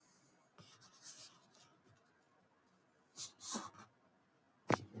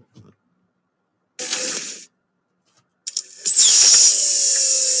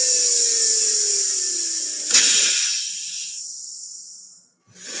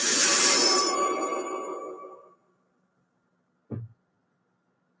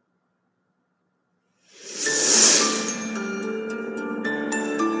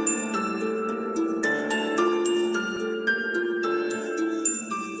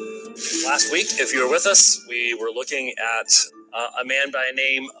Last week, if you were with us, we were looking at a man by the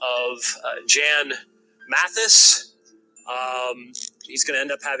name of Jan Mathis. He's going to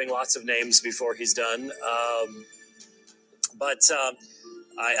end up having lots of names before he's done. But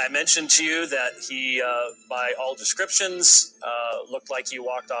I mentioned to you that he, by all descriptions, looked like he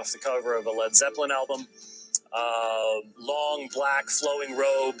walked off the cover of a Led Zeppelin album. Long black flowing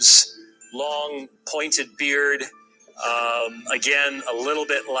robes, long pointed beard. Again, a little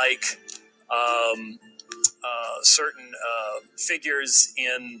bit like certain figures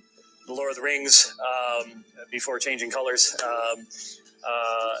in The Lord of the Rings before changing colors.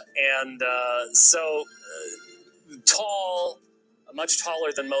 So tall, much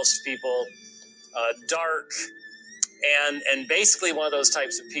taller than most people, dark, and basically one of those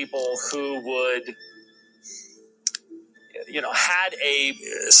types of people who would, had a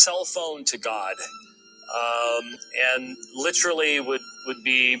cell phone to God, and literally would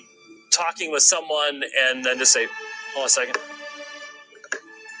be talking with someone and then just say, hold on a second.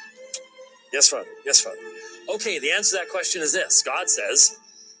 Yes, Father. Yes, Father. Okay, the answer to that question is this. God says.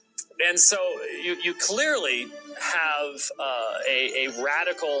 And so you clearly have a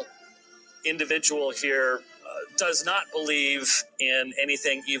radical individual here, does not believe in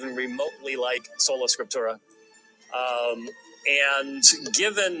anything even remotely like sola scriptura. And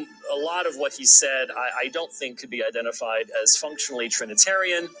given a lot of what he said, I don't think could be identified as functionally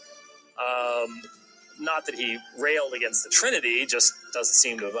Trinitarian. Not that he railed against the Trinity, just doesn't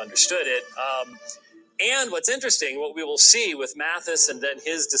seem to have understood it. And what's interesting, what we will see with Mathis and then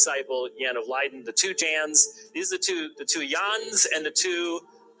his disciple Jan of Leiden, the two Jans, these are the two Jans and the two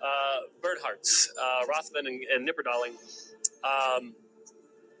Bernhards, Rothman and Nipperdalling.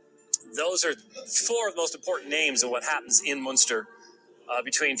 Those are four of the most important names of what happens in Munster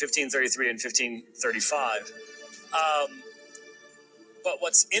between 1533 and 1535. But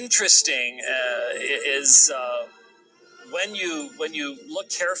what's interesting is when you look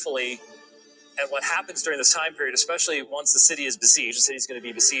carefully at what happens during this time period, especially once the city is besieged. The city is going to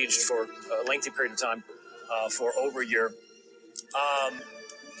be besieged for a lengthy period of time, for over a year.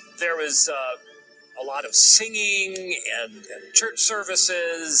 There was a lot of singing and church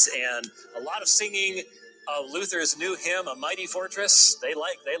services, and a lot of singing of Luther's new hymn, "A Mighty Fortress." They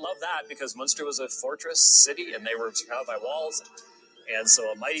love that because Munster was a fortress city, and they were surrounded by walls. And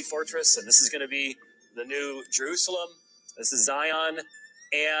so, a mighty fortress, and this is going to be the new Jerusalem. This is Zion.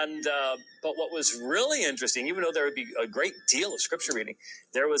 And but what was really interesting, even though there would be a great deal of scripture reading,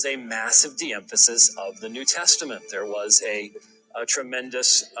 there was a massive de-emphasis of the New Testament. There was a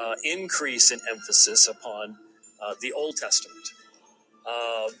tremendous increase in emphasis upon the Old Testament.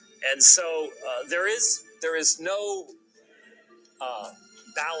 And so there is no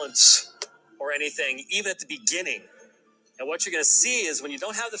balance or anything, even at the beginning. And what you're going to see is when you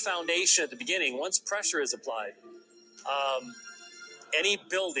don't have the foundation at the beginning, once pressure is applied, any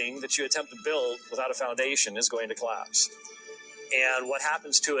building that you attempt to build without a foundation is going to collapse. And what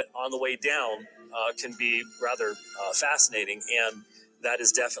happens to it on the way down can be rather fascinating, and that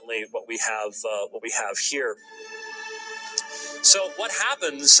is definitely what we have here. So what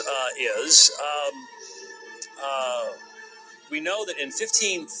happens is we know that in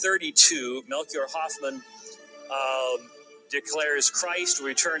 1532, Melchior Hoffman declares Christ will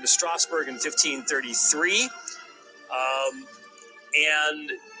return to Strasbourg in 1533.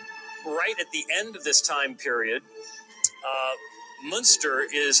 And right at the end of this time period, Munster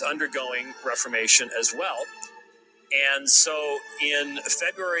is undergoing Reformation as well. And so in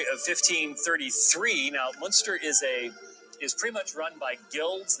February of 1533, now Munster is pretty much run by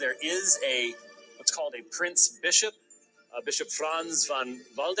guilds. There is what's called a Prince Bishop, Bishop Franz van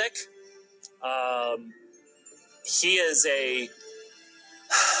Waldeck. He is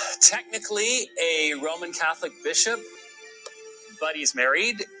technically a Roman Catholic bishop, but he's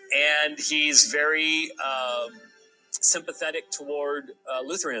married, and he's very sympathetic toward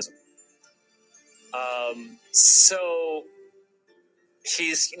Lutheranism. So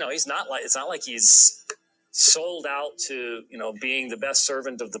he's not like, it's not like he's sold out to being the best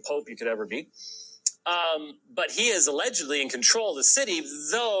servant of the Pope you could ever be. But he is allegedly in control of the city,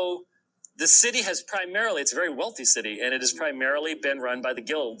 though the city has primarily, it's a very wealthy city, and it has primarily been run by the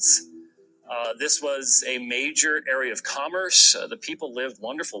guilds. This was a major area of commerce. The people lived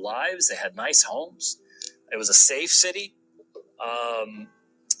wonderful lives. They had nice homes. It was a safe city.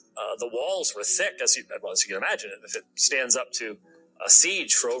 The walls were thick, as you can imagine. If it stands up to a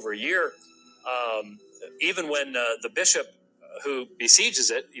siege for over a year, even when the bishop who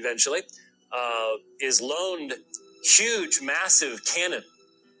besieges it eventually is loaned huge, massive cannon,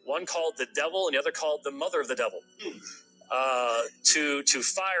 one called the Devil and the other called the Mother of the Devil. to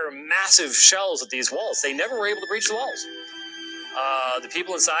fire massive shells at these walls. They never were able to breach the walls. The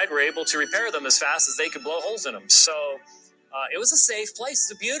people inside were able to repair them as fast as they could blow holes in them. So it was a safe place.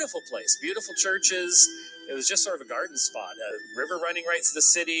 It's a beautiful place. Beautiful churches. It was just sort of a garden spot. A river running right through the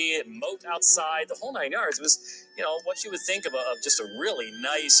city, a moat outside, the whole 9 yards. It was, what you would think of just a really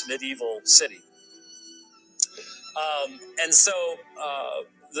nice medieval city. And so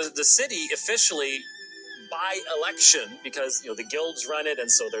the city officially, by election, because the guilds run it, and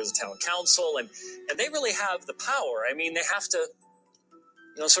so there's a town council, and they really have the power. I mean, they have to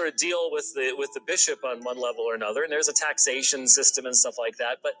sort of deal with the bishop on one level or another, and there's a taxation system and stuff like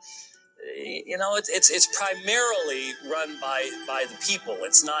that. But it's primarily run by the people.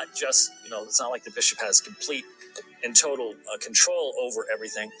 It's not just it's not like the bishop has complete and total control over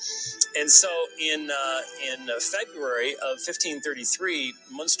everything. And so in February of 1533,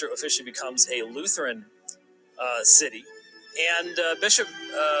 Munster officially becomes a Lutheran city, and Bishop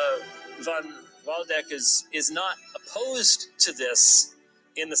von Waldeck is not opposed to this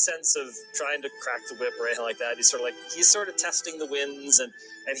in the sense of trying to crack the whip or anything like that. He's sort of testing the winds, and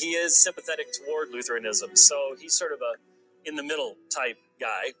he is sympathetic toward Lutheranism. So he's sort of a in the middle type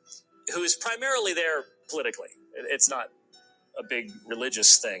guy who's primarily there politically. It's not a big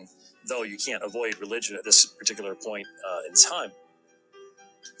religious thing, though you can't avoid religion at this particular point in time.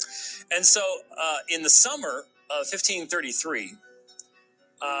 And so in the summer of 1533,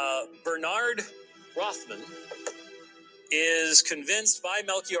 Bernard Rothman is convinced by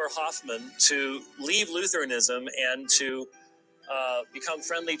Melchior Hoffman to leave Lutheranism and to become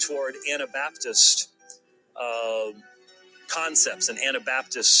friendly toward Anabaptist concepts and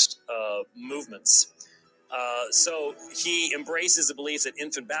Anabaptist movements. So he embraces the belief that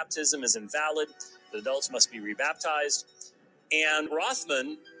infant baptism is invalid, that adults must be rebaptized. And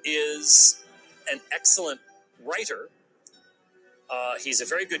Rothman is an excellent writer. He's a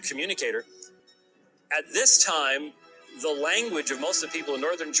very good communicator. At this time, the language of most of the people in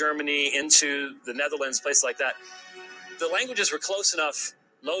northern Germany, into the Netherlands, places like that, the languages were close enough,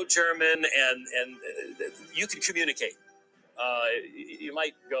 Low German, and you could communicate. You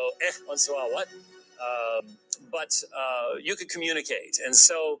might go, once in a while, what? But you could communicate. And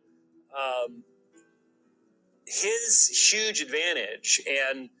so his huge advantage,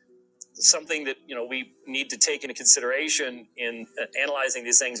 and something that we need to take into consideration in analyzing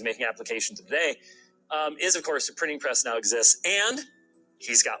these things and making applications today, is, of course, the printing press now exists, and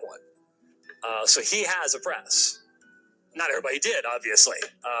he's got one. So he has a press. Not everybody did, obviously.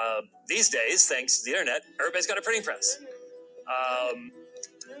 These days, thanks to the internet, everybody's got a printing press.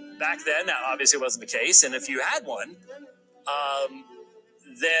 Back then, that obviously wasn't the case, and if you had one,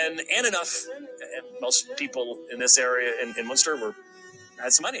 then, and enough, most people in this area in Munster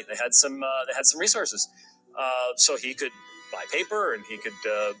had some money. They had some resources, so he could buy paper, and he could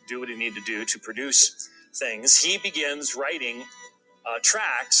do what he needed to do to produce things. He begins writing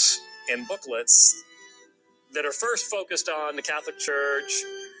tracts and booklets that are first focused on the Catholic Church,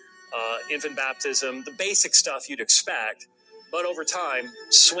 infant baptism, the basic stuff you'd expect, but over time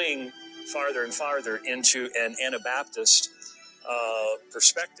swing farther and farther into an Anabaptist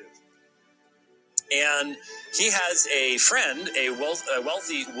perspective. And he has a friend, a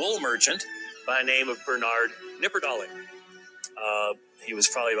wealthy wool merchant by the name of Bernard Knipperdolling. He was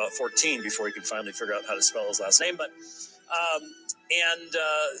probably about 14 before he could finally figure out how to spell his last name. But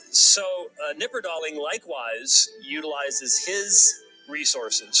so Knipperdolling likewise utilizes his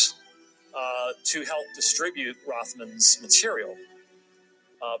resources to help distribute Rothman's material,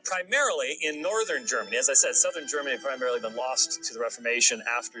 primarily in northern Germany. As I said, southern Germany had primarily been lost to the Reformation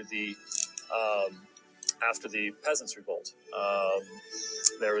after the Peasants' Revolt.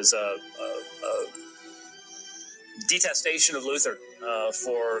 There was a detestation of Luther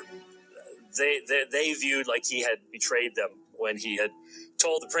for they viewed like he had betrayed them when he had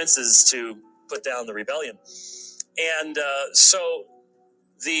told the princes to put down the rebellion. And so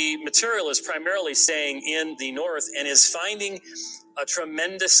the material is primarily staying in the north and is finding a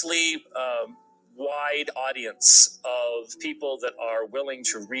tremendously wide audience of people that are willing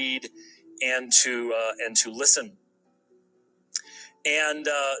to read and to listen. And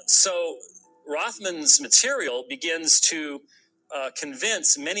so Rothman's material begins to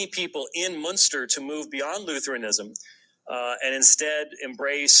convince many people in Munster to move beyond Lutheranism and instead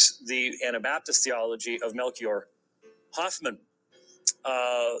embrace the Anabaptist theology of Melchior Hoffman.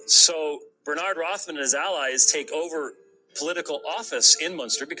 So Bernard Rothman and his allies take over political office in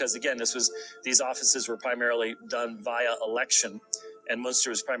Munster because, again, these offices were primarily done via election, and Munster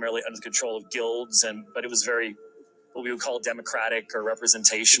was primarily under the control of guilds, but it was very what we would call democratic or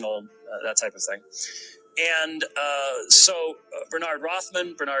representational, that type of thing. And so Bernard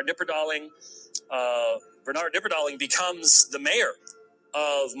Rothman, Bernard Knipperdolling becomes the mayor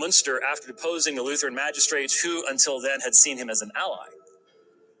of Munster after deposing the Lutheran magistrates who until then had seen him as an ally.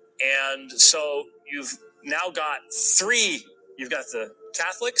 And so you've now got three. You've got the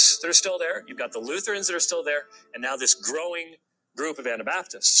Catholics that are still there, you've got the Lutherans that are still there, and now this growing group of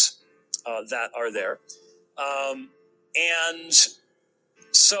Anabaptists that are there. And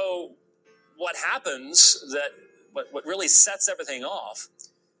so what happens, that what really sets everything off,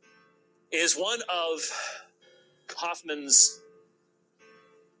 is one of Hoffman's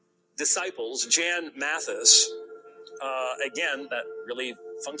disciples, Jan Mathis, again, that really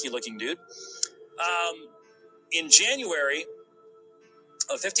funky-looking dude, in January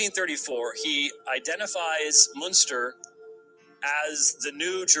of 1534, he identifies Munster as the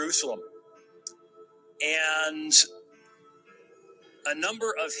new Jerusalem. And a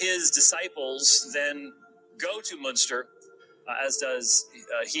number of his disciples then go to Munster, as does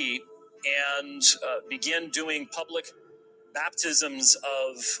he, and begin doing public baptisms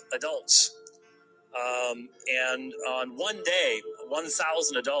of adults. And on one day,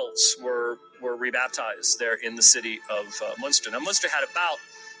 1,000 adults were rebaptized there in the city of Munster. Now, Munster had about,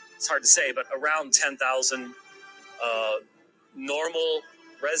 it's hard to say, but around 10,000 normal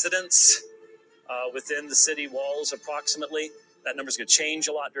residents within the city walls approximately. That number's going to change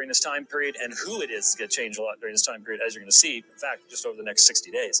a lot during this time period, and who it is going to change a lot during this time period, as you're going to see. In fact, just over the next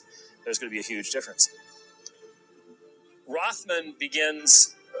 60 days, there's going to be a huge difference. Rothman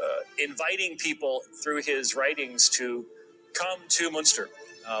begins inviting people through his writings to come to Munster,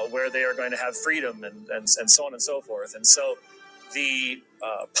 where they are going to have freedom and so on and so forth. And so the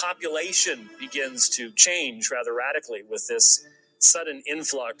population begins to change rather radically with this sudden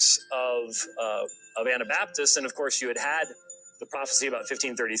influx of Anabaptists. And of course, you had the prophecy about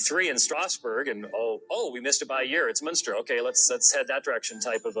 1533 in Strasbourg, and we missed it by a year. It's Munster. Okay, let's head that direction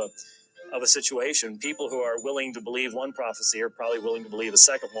type of a situation. People who are willing to believe one prophecy are probably willing to believe a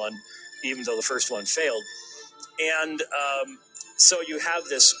second one, even though the first one failed. And so you have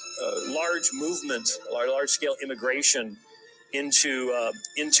this large movement, large-scale immigration into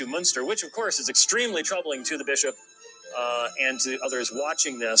Munster, which of course is extremely troubling to the bishop and to others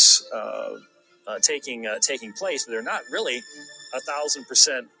watching this taking place, but they're not really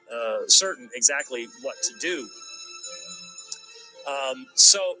 1,000% certain exactly what to do.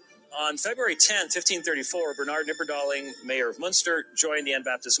 So on February 10th, 1534, Bernard Knipperdolling, mayor of Munster, joined the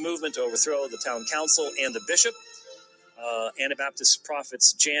Anabaptist movement to overthrow the town council and the bishop. Anabaptist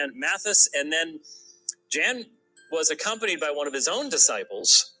prophets Jan Mathis, and then Jan was accompanied by one of his own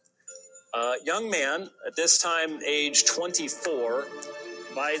disciples, a young man at this time age 24,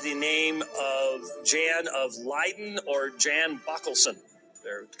 by the name of Jan of Leyden or Jan Bockelson.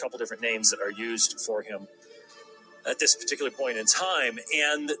 There are a couple different names that are used for him at this particular point in time.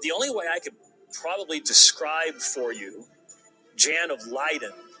 And the only way I could probably describe for you Jan of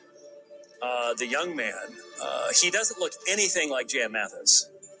Leyden, the young man, he doesn't look anything like Jan Mathis.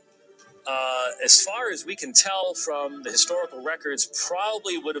 As far as we can tell from the historical records,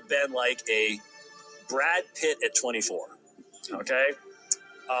 probably would have been like a Brad Pitt at 24. Okay?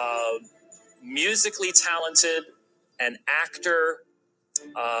 Musically talented, an actor,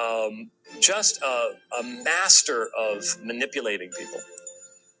 just a master of manipulating people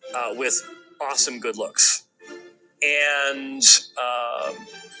with awesome good looks. And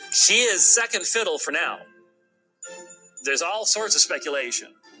he is second fiddle for now. There's all sorts of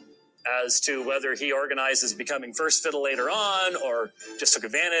speculation as to whether he organizes becoming first fiddle later on, or just took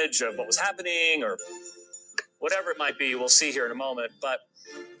advantage of what was happening, or whatever it might be. We'll see here in a moment. But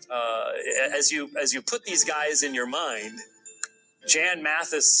as you put these guys in your mind, Jan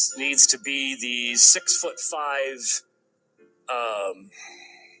Mathis needs to be the 6'5".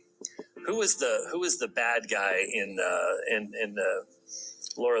 Who was the bad guy in the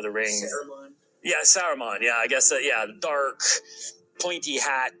Lord of the Rings? Saruman. Yeah, Saruman. Yeah, I guess. Yeah, dark, pointy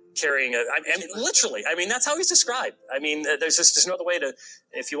hat, carrying I mean, literally. I mean, that's how he's described. I mean, there's no other way to.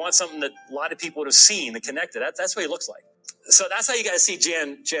 If you want something that a lot of people would have seen and connected, that's what he looks like. So that's how you guys see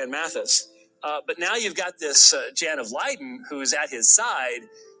Jan Mathis. But now you've got this Jan of Leyden who's at his side,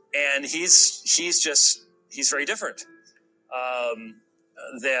 and he's very different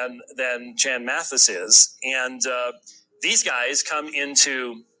than Jan Mathis is. And these guys come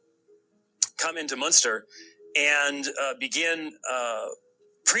into Munster and begin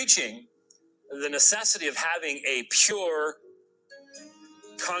preaching the necessity of having a pure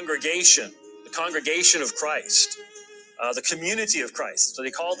congregation, the congregation of Christ, the community of Christ, so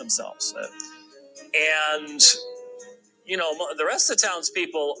they call themselves. And, you know, the rest of the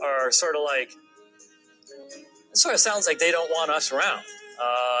townspeople are sort of like, It sort of sounds like they don't want us around.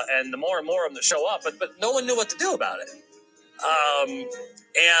 And the more and more of them that show up, but no one knew what to do about it.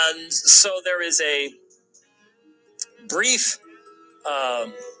 And so there is a brief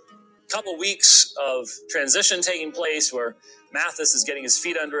couple weeks of transition taking place where Matthes is getting his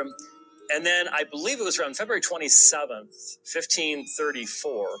feet under him. And then I believe it was around February 27th,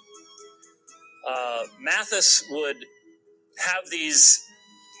 1534, Matthes would have these.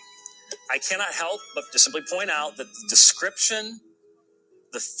 I cannot help but to simply point out that the description,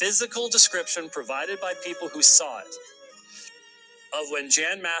 the physical description provided by people who saw it, of when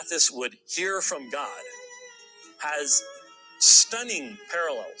Jan Matthes would hear from God, has stunning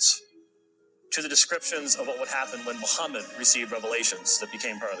parallels to the descriptions of what would happen when Muhammad received revelations that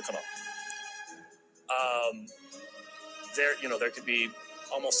became part of the Quran. There could be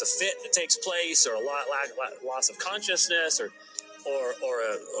almost a fit that takes place, or a loss of consciousness, or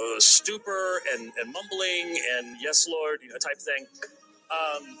a stupor and mumbling and yes, Lord, type thing.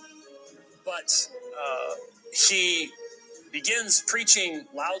 But he begins preaching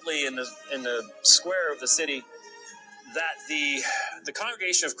loudly in the square of the city that the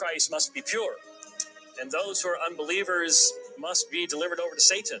congregation of Christ must be pure, and those who are unbelievers must be delivered over to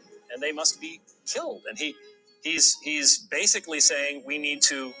Satan, and they must be killed. And he's basically saying we need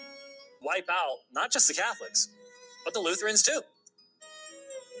to wipe out not just the Catholics, but the Lutherans too.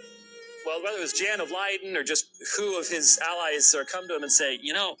 Well, whether it was Jan of Leiden or just who of his allies come to him and say,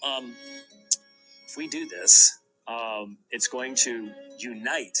 if we do this, it's going to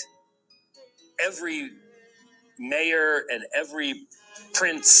unite every mayor and every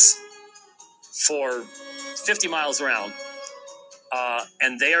prince for 50 miles around,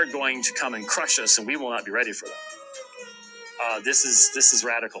 and they are going to come and crush us, and we will not be ready for them. This is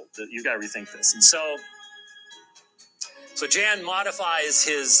radical. You've got to rethink this. And so Jan modifies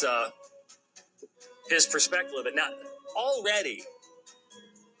his perspective of it. Now, already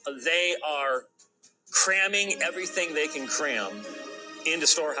they are cramming everything they can cram into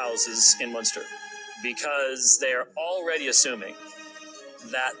storehouses in Munster, because they are already assuming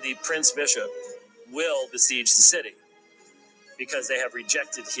that the Prince Bishop will besiege the city because they have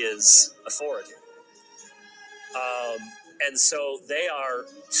rejected his authority. And so they are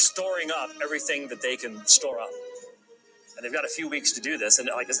storing up everything that they can store up. And they've got a few weeks to do this. And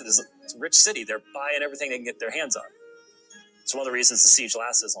like I said, it's a rich city. They're buying everything they can get their hands on. It's one of the reasons the siege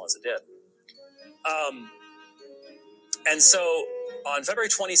lasted as long as it did. And so on February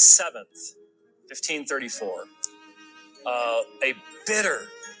 27th, 1534, a bitter,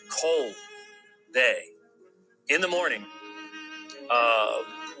 cold day, in the morning,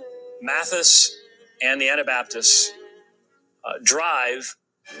 Matthes and the Anabaptists drive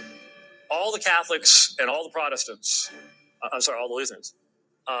all the Catholics and all the Protestants, all the Lutherans,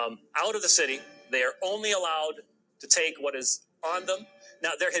 out of the city. They are only allowed to take what is on them.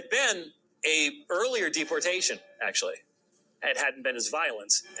 Now, there had been a earlier deportation, actually. It hadn't been as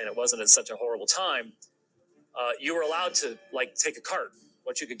violent, and it wasn't at such a horrible time. You were allowed to, take a cart,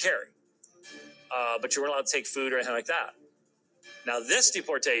 what you could carry. But you weren't allowed to take food or anything like that. Now, this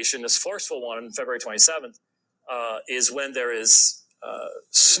deportation, this forceful one on February 27th, is when there is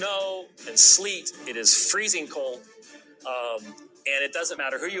snow and sleet. It is freezing cold, and it doesn't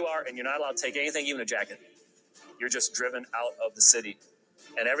matter who you are, and you're not allowed to take anything, even a jacket. You're just driven out of the city.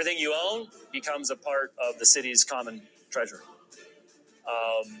 And everything you own becomes a part of the city's common treasure.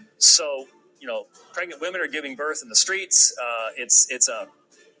 So, pregnant women are giving birth in the streets. It's a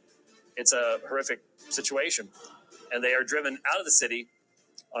horrific situation. And they are driven out of the city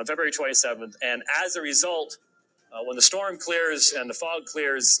on February 27th. And as a result, when the storm clears and the fog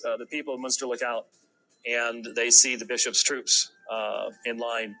clears, the people of Munster look out and they see the bishop's troops in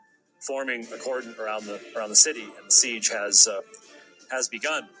line, forming a cordon around the city, and the siege has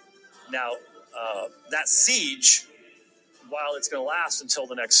begun. Now, that siege, while it's going to last until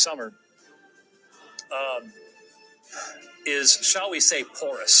the next summer, is, shall we say,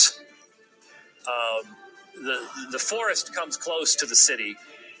 porous. The forest comes close to the city,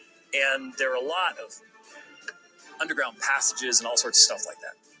 and there are a lot of underground passages and all sorts of stuff like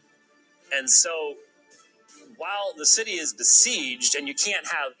that. And so, while the city is besieged, and you can't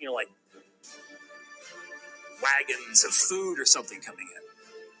have, wagons of food or something coming in,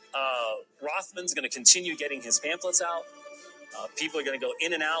 Rothman's going to continue getting his pamphlets out. People are going to go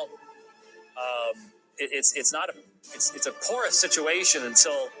in and out. It's a porous situation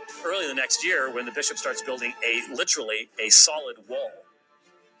until early the next year, when the bishop starts building literally a solid wall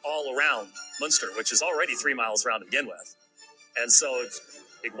all around Munster, which is already 3 miles around to begin with. And so it's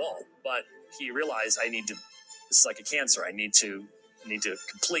a big wall. But he realized, this is like a cancer. I need to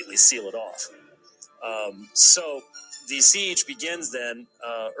completely seal it off. So the siege begins then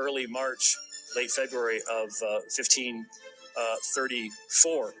early March, late February of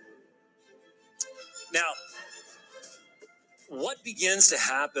 1534. Now, what begins to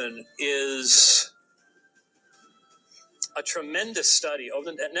happen is a tremendous study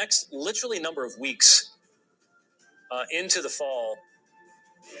over the next literally number of weeks into the fall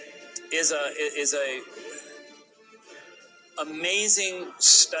is a amazing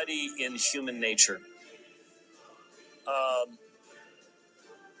study in human nature.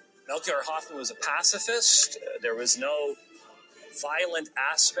 Melchior Hoffman was a pacifist. There was no violent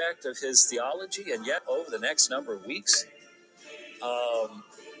aspect of his theology, and yet over the next number of weeks,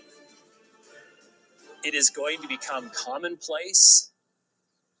 it is going to become commonplace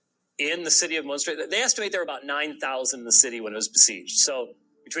in the city of Munster. They estimate there were about 9,000 in the city when it was besieged. So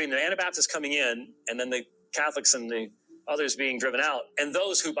between the Anabaptists coming in and then the Catholics and the others being driven out, and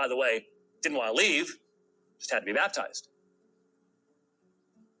those who, by the way, didn't want to leave, just had to be baptized.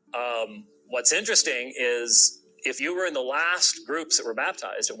 What's interesting is if you were in the last groups that were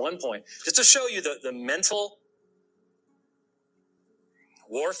baptized at one point, just to show you the mental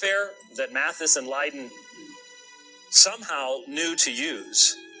warfare that Matthes and Leiden somehow knew to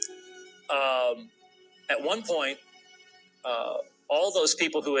use. At one point, all those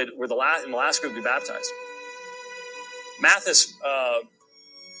people who were in the last group to be baptized, Matthes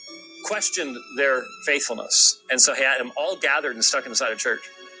questioned their faithfulness, and so he had them all gathered and stuck inside a church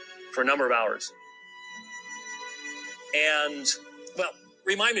for a number of hours. And, well,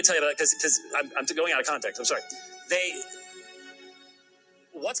 remind me to tell you about that because I'm going out of context. I'm sorry.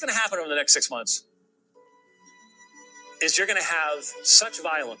 What's going to happen over the next 6 months is you're going to have such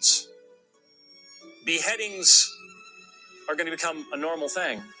violence. Beheadings are going to become a normal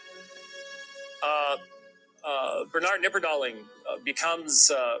thing. Bernard Knipperdolling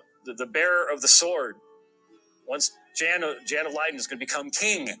becomes the bearer of the sword. Once Jan of Leiden is going to become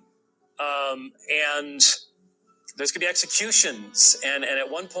king. And there's going to be executions. And at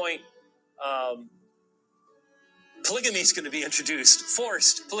one point, polygamy is going to be introduced,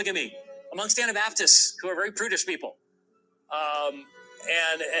 forced polygamy amongst Anabaptists who are very prudish people. And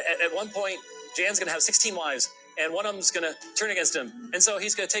at one point, Jan's going to have 16 wives, and one of them's going to turn against him. And so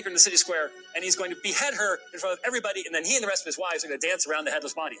he's going to take her in the city square, and he's going to behead her in front of everybody, and then he and the rest of his wives are going to dance around the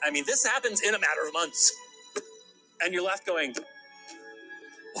headless body. I mean, this happens in a matter of months. And you're left going,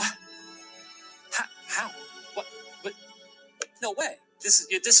 what? How? What? But no way. This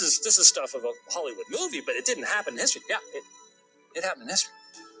is stuff of a Hollywood movie, but it didn't happen in history. Yeah, it happened in history.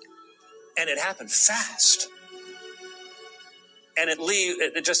 And it happened fast. And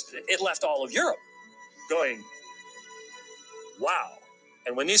it left all of Europe going, wow.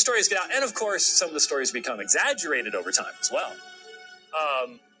 And when these stories get out, and of course, some of the stories become exaggerated over time as well.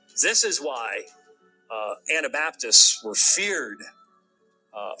 This is why Anabaptists were feared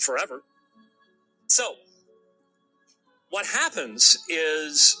forever. So, what happens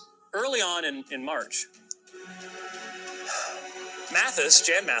is early on in March,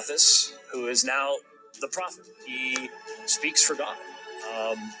 Jan Matthes, who is now the prophet, he speaks for God.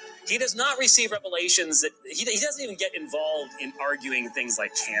 He does not receive revelations that he doesn't even get involved in arguing things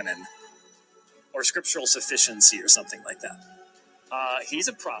like canon or scriptural sufficiency or something like that. He's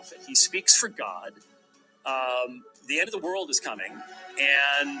a prophet. He speaks for God. The end of the world is coming,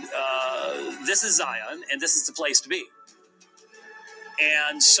 and this is Zion, and this is the place to be.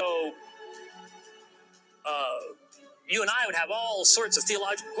 And so you and I would have all sorts of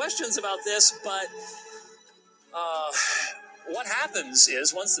theological questions about this, but what happens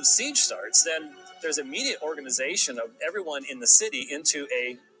is once the siege starts, then there's immediate organization of everyone in the city into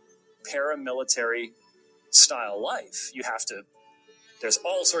a paramilitary style life. There's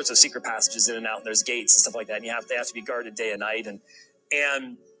all sorts of secret passages in and out, and there's gates and stuff like that, and they have to be guarded day and night. And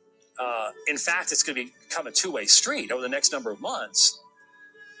in fact, it's going to become a two-way street over the next number of months.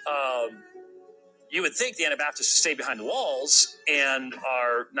 You would think the Anabaptists stay behind the walls and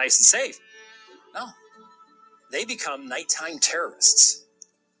are nice and safe. No. They become nighttime terrorists.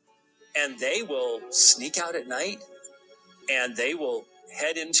 And they will sneak out at night, and they will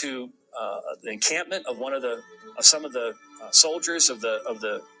head into the encampment of some of the soldiers of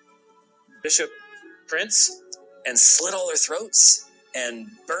the Bishop Prince, and slit all their throats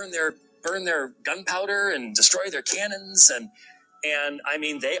and burn their gunpowder and destroy their cannons. And I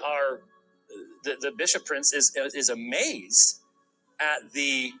mean, they are the Bishop Prince is amazed at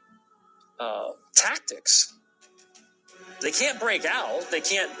the tactics. They can't break out.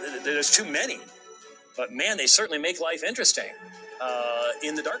 There's too many. But man, they certainly make life interesting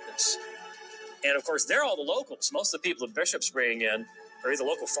in the darkness. And of course, they're all the locals. Most of the people the bishops bring in or either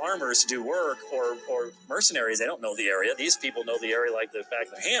local farmers to do work or mercenaries. They don't know the area. These people know the area like the back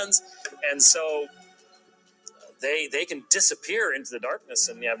of their hands. And so they can disappear into the darkness,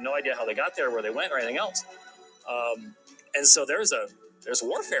 and you have no idea how they got there, where they went, or anything else. And so there's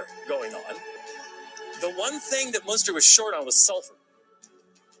warfare going on. The one thing that Munster was short on was sulfur.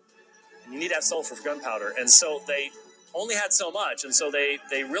 And you need to have sulfur for gunpowder. And so they only had so much. And so they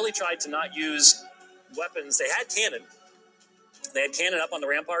really tried to not use weapons. They had cannon. They had cannon up on the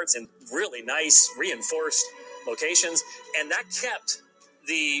ramparts in really nice, reinforced locations. And that kept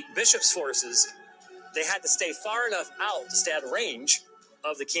the bishop's forces. They had to stay far enough out to stay out of range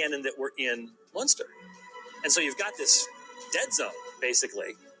of the cannon that were in Munster. And so you've got this dead zone,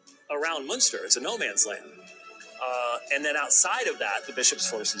 basically, around Munster. It's a no man's land. And then outside of that, the bishop's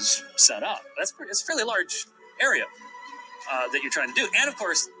forces set up. It's a fairly large area that you're trying to do. And of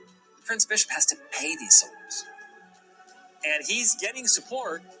course, the Prince Bishop has to pay these soldiers. And he's getting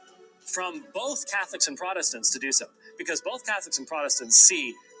support from both Catholics and Protestants to do so. Because both Catholics and Protestants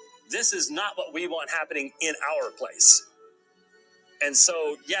see this is not what we want happening in our place. And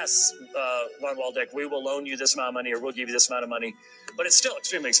so, yes, von Waldeck, we will loan you this amount of money, or we'll give you this amount of money, but it's still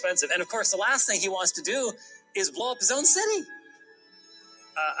extremely expensive. And of course, the last thing he wants to do is blow up his own city.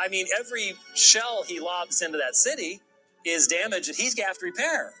 Every shell he lobs into that city is damage that he's got to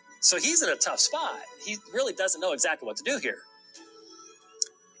repair. So he's in a tough spot. He really doesn't know exactly what to do here.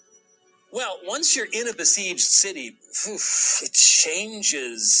 Well, once you're in a besieged city, it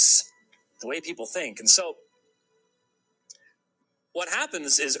changes the way people think. And so what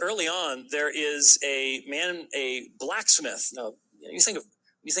happens is early on, there is a blacksmith. Now, you think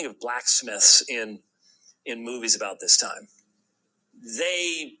of blacksmiths in movies about this time.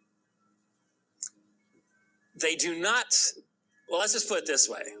 They do not, well, let's just put it this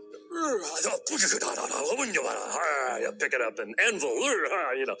way. Pick it up and anvil,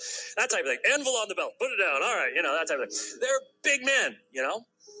 that type of thing. Anvil on the belt, put it down, all right, that type of thing. They're big men,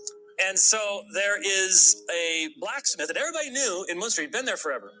 And so there is a blacksmith that everybody knew in Munster. He'd been there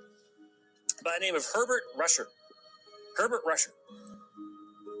forever, by the name of Herbert Rusher. Herbert Rusher.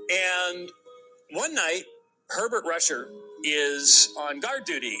 And one night, Herbert Rusher is on guard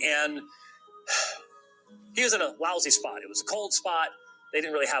duty, and he was in a lousy spot. It was a cold spot. They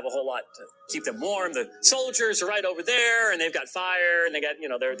didn't really have a whole lot to keep them warm. The soldiers are right over there, and they've got fire, and they got,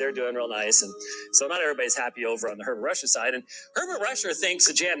 they're doing real nice. And so not everybody's happy over on the Herbert Rusher side. And Herbert Rusher thinks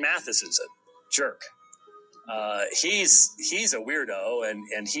that Jan Mathis is a jerk. He's a weirdo,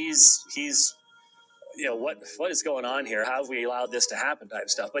 and he's what is going on here? How have we allowed this to happen type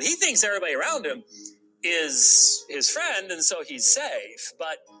stuff? But he thinks everybody around him is his friend, and so he's safe.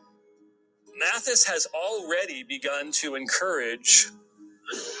 But Mathis has already begun to encourage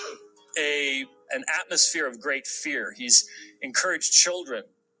an atmosphere of great fear. He's encouraged children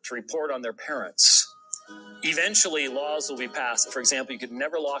to report on their parents. Eventually, laws will be passed. For example, you could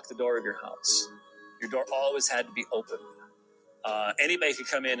never lock the door of your house. Your door always had to be open. Anybody could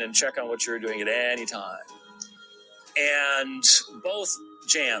come in and check on what you were doing at any time. And both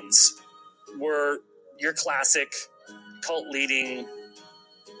Jans were your classic cult-leading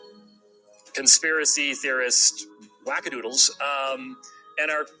conspiracy theorist wackadoodles, and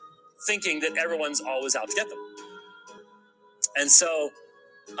are thinking that everyone's always out to get them. And so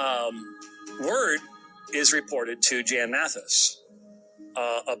word is reported to Jan Mathis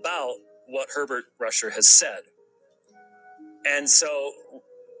about what Herbert Rusher has said. And so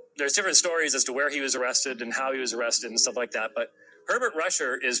there's different stories as to where he was arrested and how he was arrested and stuff like that. But Herbert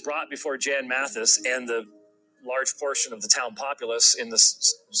Rusher is brought before Jan Mathis and the large portion of the town populace in the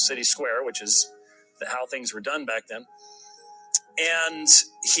city square, which is how things were done back then. And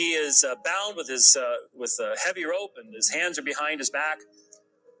he is bound with a heavy rope, and his hands are behind his back.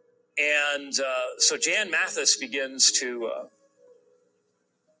 And so Jan Mathis begins to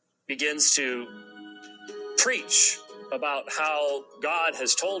preach about how God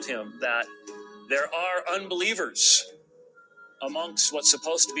has told him that there are unbelievers amongst what's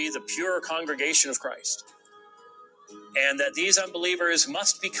supposed to be the pure congregation of Christ, and that these unbelievers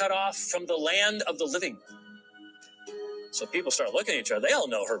must be cut off from the land of the living. So people start looking at each other. They all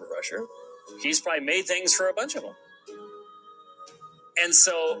know Herbert Rusher. He's probably made things for a bunch of them. And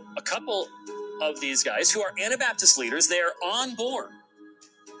so a couple of these guys who are Anabaptist leaders, they are on board,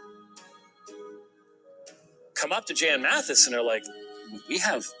 come up to Jan Mathis and are like, we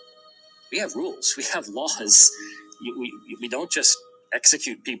have rules. We have laws. We don't just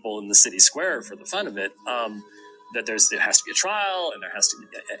execute people in the city square for the fun of it. That there has to be a trial, and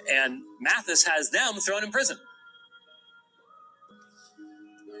and Mathis has them thrown in prison.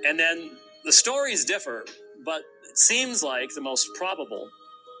 And then the stories differ, but it seems like the most probable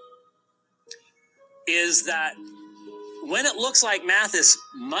is that when it looks like Matthes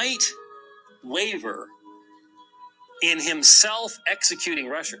might waver in himself executing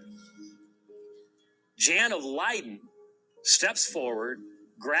Rusher, Jan of Leiden steps forward,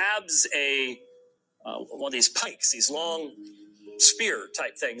 grabs one of these pikes, these long spear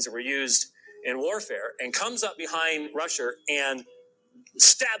type things that were used in warfare, and comes up behind Rusher and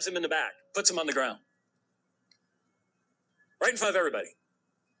stabs him in the back, puts him on the ground, right in front of everybody.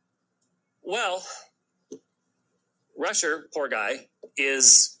 Well, Rusher, poor guy,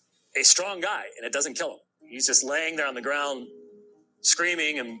 is a strong guy, and it doesn't kill him. He's just laying there on the ground,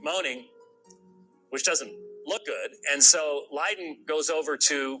 screaming and moaning, which doesn't look good. And so Leiden goes over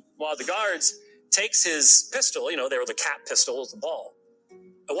to one of the guards, takes his pistol, they were the cap pistol, the ball,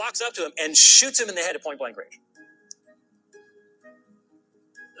 and walks up to him and shoots him in the head at point blank range.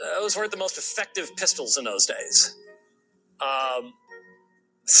 Those weren't the most effective pistols in those days.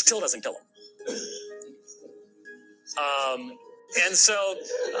 Still doesn't kill him. And so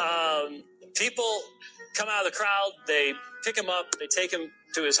people come out of the crowd, they pick him up, they take him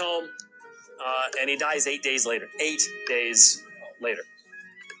to his home, and he dies 8 days later. 8 days later.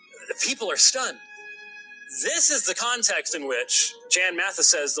 The people are stunned. This is the context in which Jan Matthes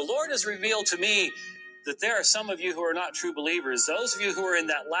says, "The Lord has revealed to me that there are some of you who are not true believers, those of you who were in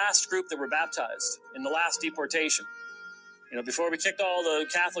that last group that were baptized in the last deportation. Before we kicked all the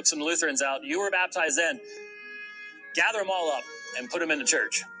Catholics and Lutherans out, you were baptized then. Gather them all up and put them in the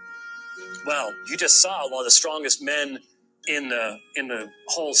church." Well, you just saw one of the strongest men in the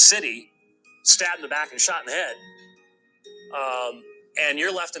whole city stabbed in the back and shot in the head. And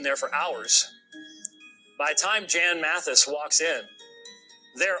you're left in there for hours. By the time Jan Matthes walks in,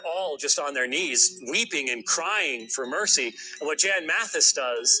 they're all just on their knees, weeping and crying for mercy. And what Jan Matthes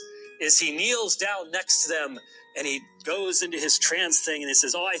does is he kneels down next to them and he goes into his trance thing and he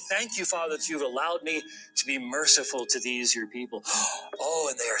says, "Oh, I thank you, Father, that you've allowed me to be merciful to these, your people." Oh,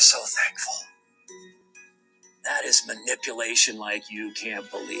 and they are so thankful. That is manipulation like you can't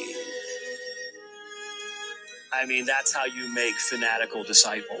believe. I mean, that's how you make fanatical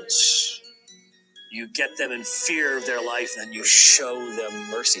disciples. You get them in fear of their life, and you show them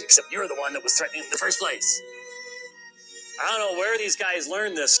mercy. Except you're the one that was threatening in the first place. I don't know where these guys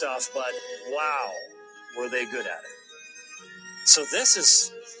learned this stuff, but wow, were they good at it. So this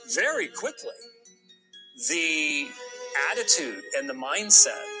is very quickly the attitude and the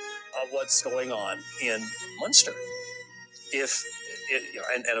mindset of what's going on in Munster.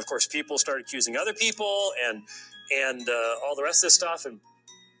 And of course, people start accusing other people and all the rest of this stuff. And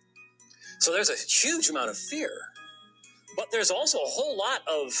so there's a huge amount of fear, but there's also a whole lot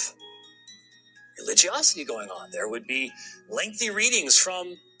of religiosity going on. There would be lengthy readings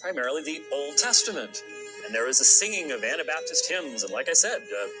from primarily the Old Testament, and there was a singing of Anabaptist hymns. And like I said,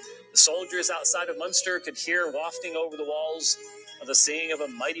 the soldiers outside of Munster could hear wafting over the walls of the singing of "A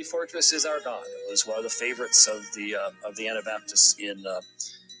Mighty Fortress is Our God." It was one of the favorites of the Anabaptists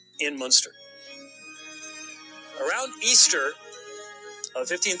in Munster. Around Easter of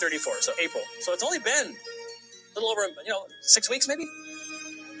 1534, so April. So it's only been a little over 6 weeks maybe.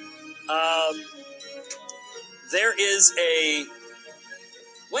 There is a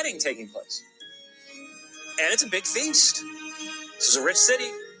wedding taking place, and it's a big feast. This is a rich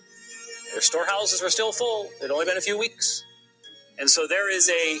city. Their storehouses were still full. It had only been a few weeks. And so there is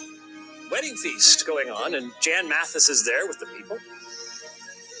a wedding feast going on, and Jan Matthes is there with the people.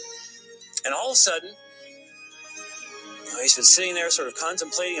 And all of a sudden, he's been sitting there sort of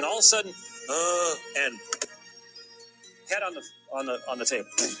contemplating, and all of a sudden, and head on the table.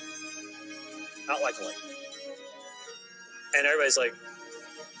 Out like a light. And everybody's like,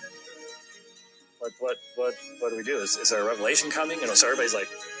 what do we do? Is there a revelation coming? So everybody's like,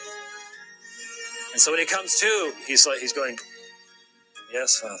 and so when he comes to, he's going,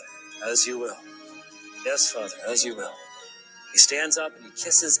 "Yes, Father, as you will. Yes, Father, as you will." He stands up and he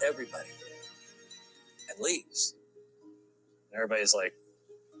kisses everybody and leaves. And everybody's like,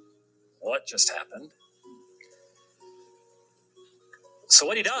 what just happened? So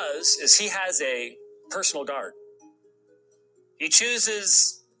what he does is he has a personal guard. He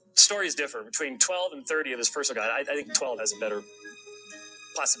chooses, stories differ, between 12 and 30 of his personal guard. I think 12 has a better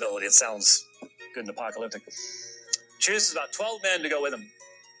possibility. It sounds good and apocalyptic. Chooses about 12 men to go with him.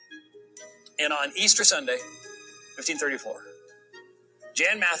 And on Easter Sunday, 1534,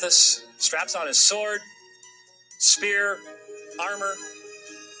 Jan Matthes straps on his sword, spear, armor,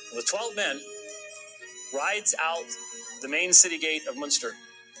 with 12 men, rides out the main city gate of Munster.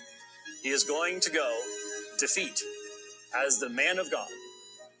 He is going to go defeat, as the man of God,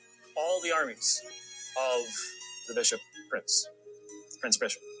 all the armies of the Prince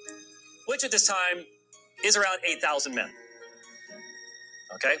Bishop, which at this time is around 8,000 men.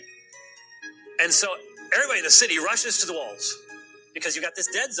 Okay? And so everybody in the city rushes to the walls because you got this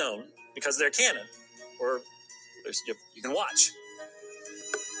dead zone because of their cannon, or you can watch.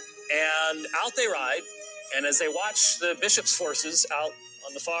 And out they ride, and as they watch the bishop's forces out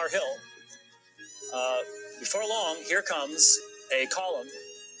on the far hill, before long, here comes a column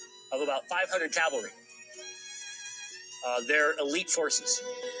of about 500 cavalry. They're elite forces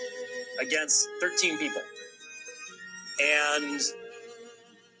against 13 people. And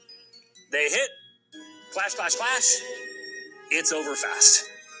they hit, clash, clash, clash. It's over fast.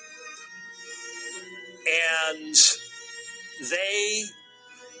 And they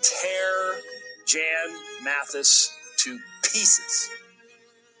tear Jan Mathis to pieces.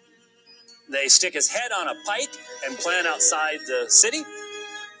 They stick his head on a pike and plant outside the city.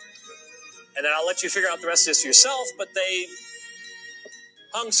 And then I'll let you figure out the rest of this yourself, but they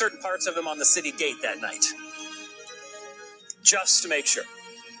hung certain parts of him on the city gate that night, just to make sure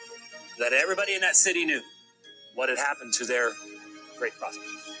that everybody in that city knew what had happened to their great prophet.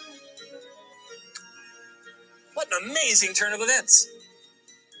 What an amazing turn of events.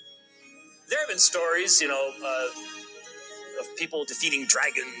 There have been stories, of people defeating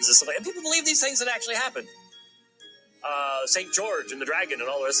dragons and stuff like that. And people believe these things had actually happened. St. George and the dragon and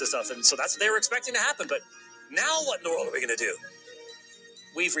all the rest of the stuff. And so that's what they were expecting to happen. But now what in the world are we going to do?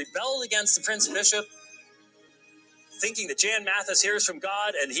 We've rebelled against the Prince Bishop, thinking that Jan Mathis hears from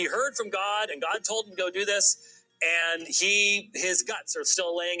God, and he heard from God, and God told him to go do this, and his guts are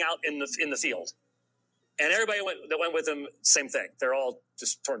still laying out in the field. And everybody that went with him, same thing. They're all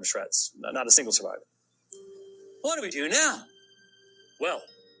just torn to shreds. Not a single survivor. What do we do now? Well,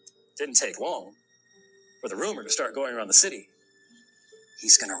 it didn't take long for the rumor to start going around the city.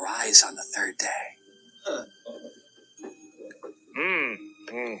 He's going to rise on the third day.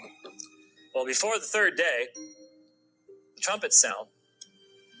 Well, before the third day, the trumpets sound,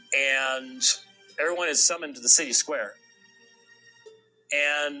 and everyone is summoned to the city square.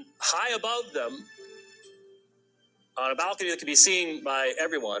 And high above them, on a balcony that can be seen by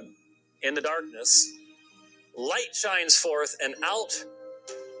everyone in the darkness, light shines forth, and out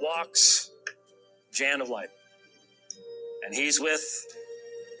walks Jan of Leyden. And he's with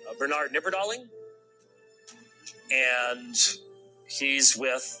Bernard Knipperdolling, and he's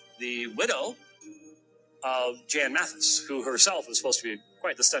with the widow of Jan Mathis, who herself was supposed to be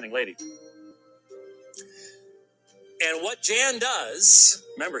quite the stunning lady. And what Jan does,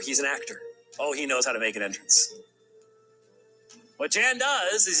 remember, he's an actor. Oh, he knows how to make an entrance. What Jan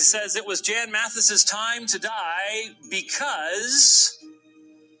does is he says it was Jan Mathis's time to die because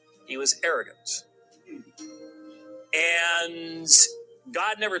he was arrogant. And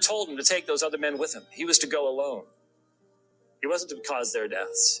God never told him to take those other men with him. He was to go alone. He wasn't to cause their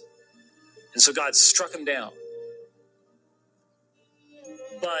deaths. And so God struck him down.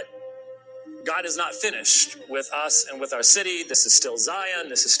 But God is not finished with us and with our city. This is still Zion.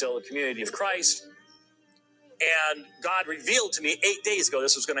 This is still the community of Christ. And God revealed to me 8 days ago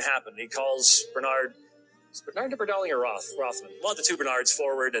this was going to happen. He calls Bernard Knipperdolling or Rothman, one of the two Bernards,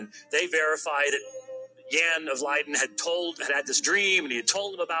 forward, and they verify that Jan of Leyden had had this dream, and he had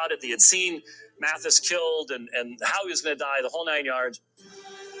told them about it. He had seen Mathis killed and how he was going to die, the whole 9 yards.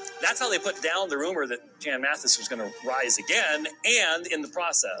 That's how they put down the rumor that Jan Mathis was going to rise again, and in the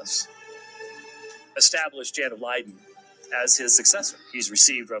process, established Jan of Leyden as his successor. He's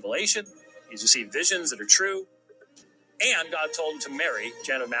received revelation. He's received visions that are true. And God told him to marry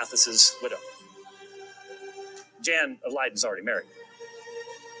Jan of Mathis's widow. Jan of Leyden's already married.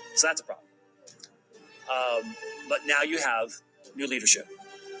 So that's a problem. But now you have new leadership.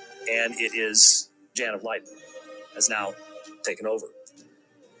 And it is Jan of Leyden has now taken over.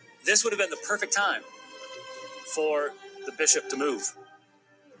 This would have been the perfect time for the bishop to move.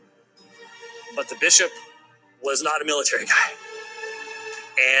 But the bishop was not a military guy.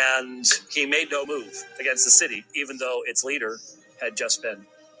 And he made no move against the city, even though its leader had just been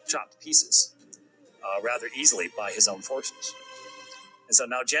chopped to pieces rather easily by his own forces. And so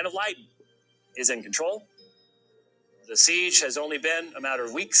now Jan of Leyden is in control. The siege has only been a matter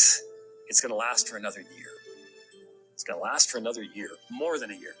of weeks. It's going to last for another year. It's going to last for another year, more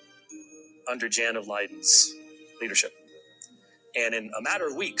than a year, under Jan of Leyden's leadership. And in a matter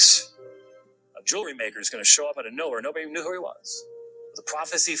of weeks, a jewelry maker is going to show up out of nowhere. Nobody knew who he was. The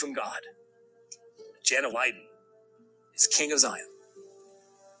prophecy from God. Jan of Leyden is king of Zion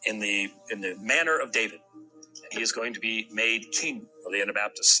in the manner of David. And he is going to be made king of the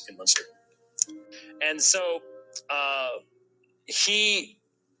Anabaptists in Munster. And so he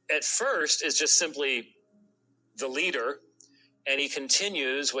at first is just simply the leader, and he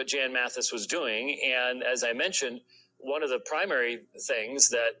continues what Jan Mathis was doing. And as I mentioned, one of the primary things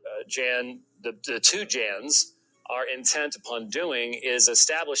that the two Jans are intent upon doing is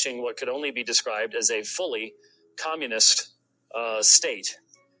establishing what could only be described as a fully communist state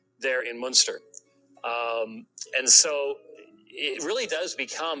there in Munster. And so it really does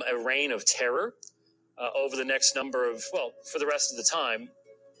become a reign of terror over the next number of, for the rest of the time.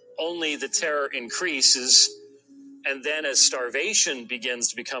 Only the terror increases. And then as starvation begins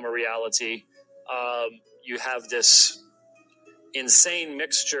to become a reality, you have this insane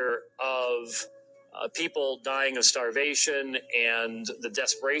mixture of people dying of starvation and the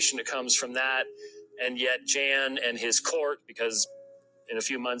desperation that comes from that. And yet Jan and his court, because in a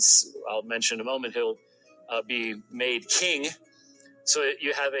few months, I'll mention in a moment, he'll be made king. So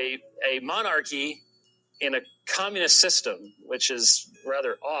you have a monarchy in a communist system, which is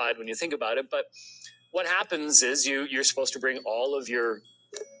rather odd when you think about it. But what happens is you're supposed to bring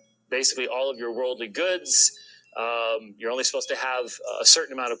basically all of your worldly goods. You're only supposed to have a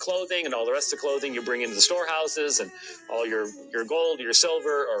certain amount of clothing, and all the rest of the clothing you bring into the storehouses, and all your gold, your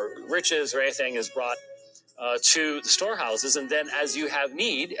silver, or riches, or anything is brought to the storehouses. And then as you have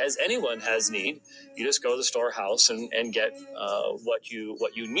need, as anyone has need, you just go to the storehouse and get what you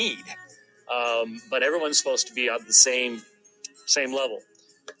need. But everyone's supposed to be on the same level.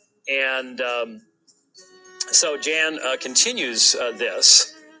 And so Jan continues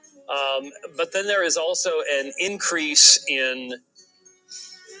this. But then there is also an increase in,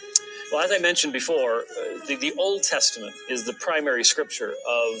 as I mentioned before, the Old Testament is the primary scripture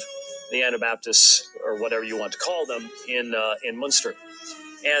of the Anabaptists, or whatever you want to call them, in Munster.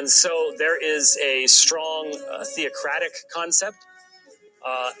 And so there is a strong theocratic concept.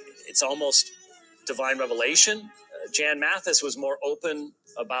 It's almost divine revelation. Jan Mathis was more open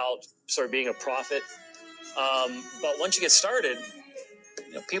about sort of being a prophet. But once you get started,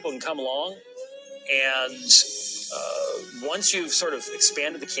 people can come along, and once you've sort of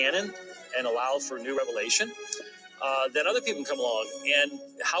expanded the canon and allowed for new revelation, then other people can come along. And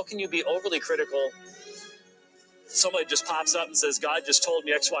how can you be overly critical? Somebody just pops up and says, God just told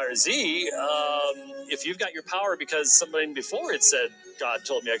me X, Y, or Z. If you've got your power because somebody before it said God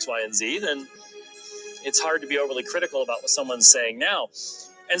told me X, Y, and Z, then it's hard to be overly critical about what someone's saying now.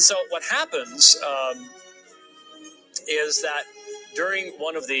 And so what happens is that during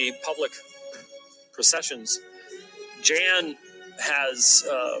one of the public processions, Jan has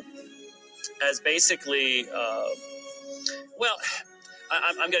basically,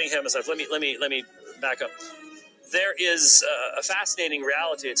 I'm getting ahead of myself. Let me back up. There is a fascinating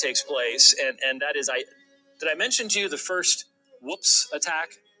reality that takes place, and that is, did I mention to you the first whoops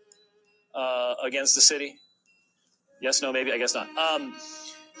attack against the city? Yes, no, maybe, I guess not.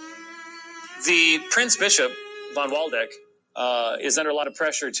 The Prince Bishop von Waldeck is under a lot of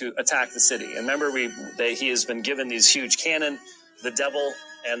pressure to attack the city. And remember, he has been given these huge cannon, the devil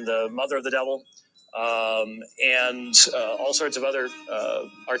and the mother of the devil, and all sorts of other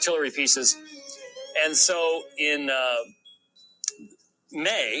artillery pieces. And so in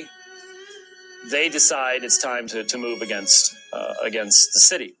May, they decide it's time to move against the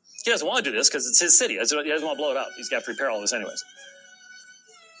city. He doesn't want to do this because it's his city. He doesn't want to blow it up. He's got to prepare all this anyways.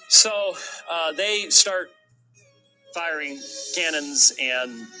 So they start firing cannons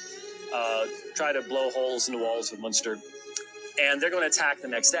and try to blow holes in the walls of Munster. And they're going to attack the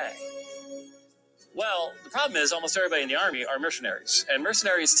next day. Well, the problem is almost everybody in the army are mercenaries. And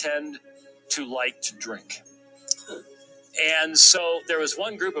mercenaries tend to like to drink. And so there was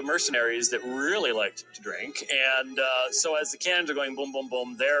one group of mercenaries that really liked to drink. And so as the cannons are going boom, boom,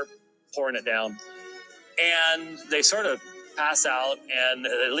 boom, they're pouring it down. And they sort of pass out, and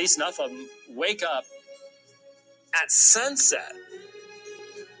at least enough of them wake up at sunset.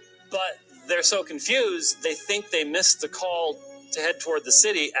 But they're so confused, they think they missed the call to head toward the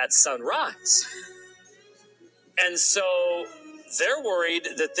city at sunrise. And so they're worried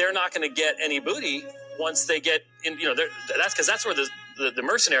that they're not going to get any booty once they get in, that's where the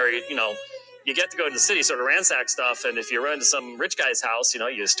mercenary, you get to go to the city, sort of ransack stuff. And if you run into some rich guy's house,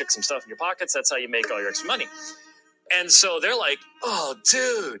 you stick some stuff in your pockets. That's how you make all your extra money. And so they're like, oh,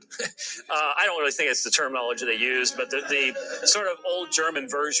 dude. I don't really think it's the terminology they used, but the sort of old German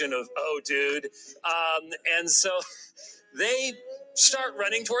version of, oh, dude. And so they start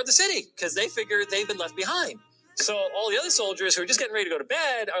running toward the city because they figure they've been left behind. So all the other soldiers who are just getting ready to go to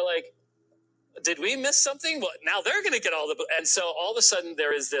bed are like, did we miss something? Well, now they're going to get all the... And so all of a sudden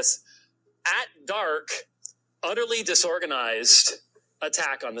there is this, at dark, utterly disorganized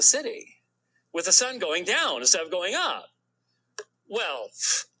attack on the city with the sun going down instead of going up. Well,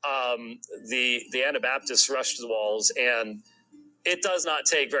 the Anabaptists rushed to the walls, and it does not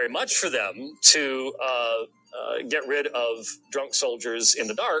take very much for them to get rid of drunk soldiers in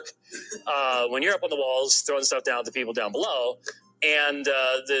the dark when you're up on the walls throwing stuff down at the people down below, and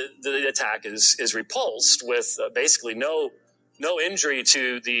the attack is repulsed with basically no injury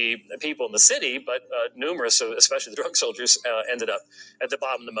to the people in the city, but numerous, especially the drunk soldiers, ended up at the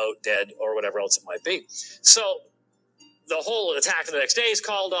bottom of the moat, dead, or whatever else it might be. So the whole attack the next day is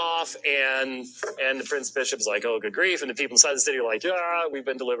called off, and the Prince Bishop is like, oh, good grief. And the people inside the city are like, yeah, we've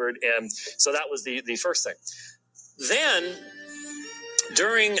been delivered. And so that was the first thing. Then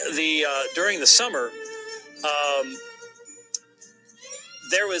during the summer,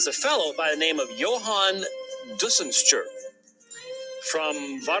 there was a fellow by the name of Johann Dussenscher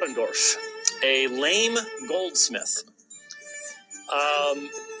from Warendorf, a lame goldsmith.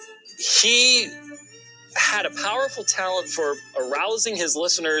 He had a powerful talent for arousing his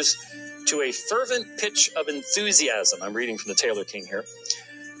listeners to a fervent pitch of enthusiasm. I'm reading from the Taylor King here.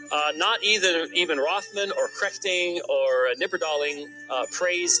 Not even Rothman or Krechting or Knipperdolling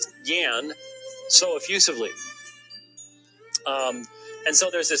praised Jan so effusively. And so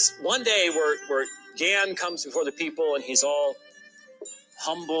there's this one day where Jan comes before the people, and he's all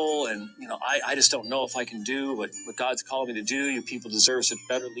humble, and I just don't know if I can do what God's called me to do. You people deserve such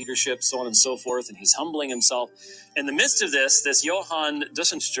better leadership, so on and so forth. And he's humbling himself. In the midst of this Johann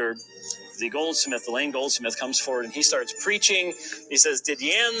Dussenscher, the goldsmith, the lame goldsmith, comes forward, and he starts preaching. He says, did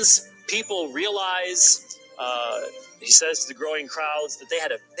Jan's people realize, he says to the growing crowds, that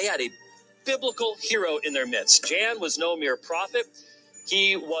they had a biblical hero in their midst. Jan was no mere prophet.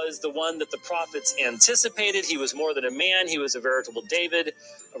 He was the one that the prophets anticipated. He was more than a man. He was a veritable David,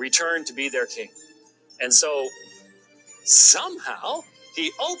 a return to be their king. And so somehow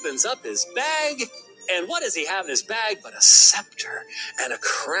he opens up his bag, and what does he have in his bag but a scepter and a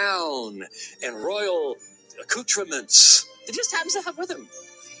crown and royal accoutrements that he just happens to have with him.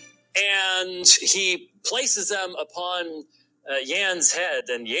 And he places them upon Jan's head,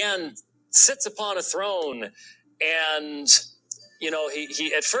 and Jan sits upon a throne, and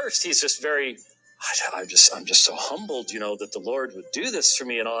he at first he's just very, I'm just so humbled, that the Lord would do this for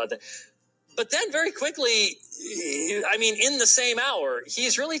me and all that. But then very quickly, in the same hour,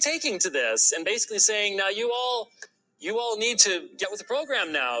 he's really taking to this and basically saying, now you all need to get with the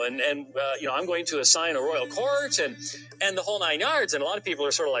program now, and I'm going to assign a royal court and the whole nine yards. And a lot of people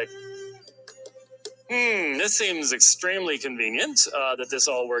are sort of like, this seems extremely convenient that this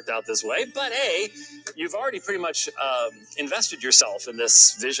all worked out this way. But hey, you've already pretty much invested yourself in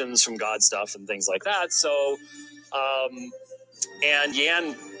this visions from God stuff and things like that. So, and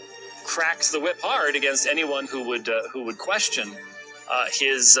Jan cracks the whip hard against anyone who would question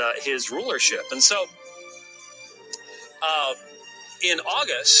his rulership. And so, in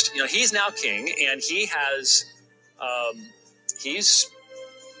August, he's now king, and he has he's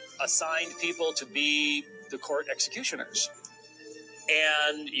assigned people to be the court executioners,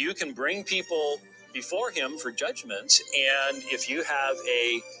 and you can bring people before him for judgment. And if you have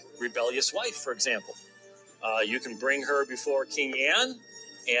a rebellious wife, for example, you can bring her before King Jan,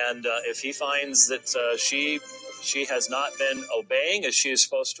 and if he finds that she has not been obeying as she is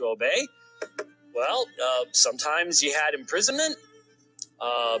supposed to obey, well, sometimes you had imprisonment,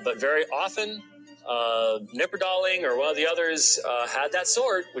 but very often Knipperdolling or one of the others had that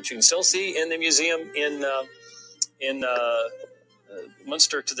sword, which you can still see in the museum in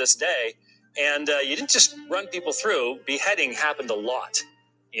Munster to this day. And you didn't just run people through. Beheading happened a lot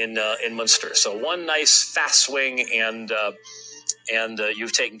in Munster. So one nice fast swing, and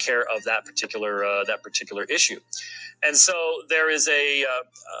you've taken care of that particular issue. And so there is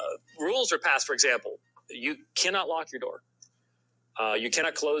rules are passed. For example, you cannot lock your door. You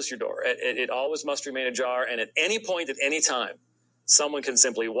cannot close your door. It always must remain ajar, and at any point, at any time, someone can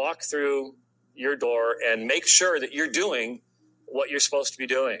simply walk through your door and make sure that you're doing what you're supposed to be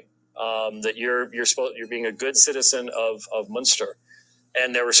doing. That you're being a good citizen of Munster.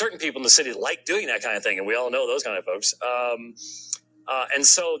 And there were certain people in the city that liked doing that kind of thing, and we all know those kind of folks. And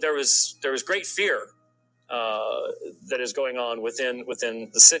so there was great fear that is going on within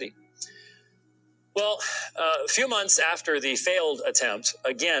the city. Well, a few months after the failed attempt,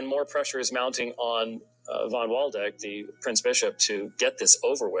 again, more pressure is mounting on von Waldeck, the Prince Bishop, to get this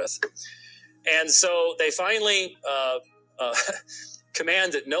over with. And so they finally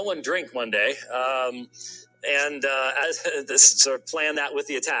command that no one drink one day, and as this sort of plan that with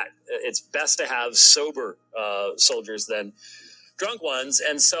the attack. It's best to have sober soldiers than drunk ones.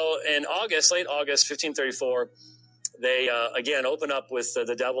 And so in late August, 1534, they again open up with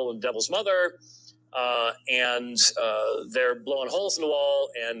the devil and the devil's mother. and they're blowing holes in the wall,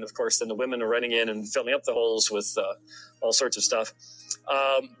 and of course then the women are running in and filling up the holes with all sorts of stuff.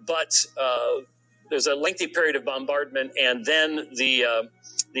 But there's a lengthy period of bombardment, and then the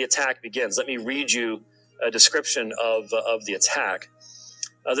attack begins. Let me read you a description of the attack.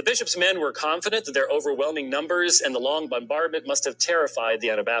 The bishop's men were confident that their overwhelming numbers and the long bombardment must have terrified the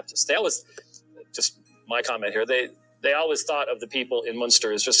Anabaptists. They always, just my comment here, they always thought of the people in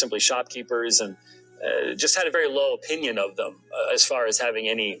Munster as just simply shopkeepers, and just had a very low opinion of them as far as having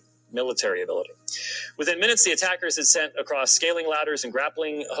any military ability. Within minutes, the attackers had sent across scaling ladders and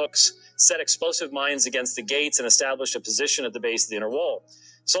grappling hooks, set explosive mines against the gates, and established a position at the base of the inner wall.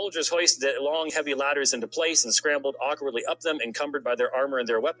 Soldiers hoisted long, heavy ladders into place and scrambled awkwardly up them, encumbered by their armor and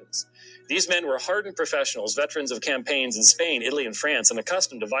their weapons. These men were hardened professionals, veterans of campaigns in Spain, Italy, and France, and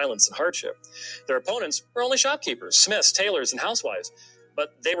accustomed to violence and hardship. Their opponents were only shopkeepers, smiths, tailors, and housewives,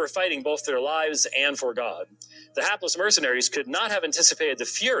 but they were fighting both for their lives and for God. The hapless mercenaries could not have anticipated the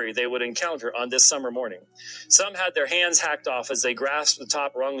fury they would encounter on this summer morning. Some had their hands hacked off as they grasped the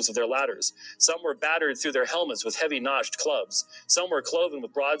top rungs of their ladders. Some were battered through their helmets with heavy notched clubs. Some were cloven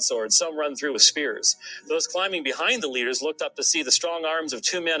with broadswords, some run through with spears. Those climbing behind the leaders looked up to see the strong arms of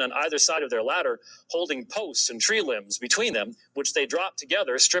two men on either side of their ladder, holding posts and tree limbs between them, which they dropped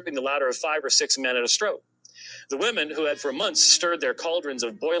together, stripping the ladder of 5 or 6 men at a stroke. The women, who had for months stirred their cauldrons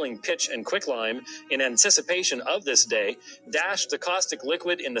of boiling pitch and quicklime in anticipation of this day, dashed the caustic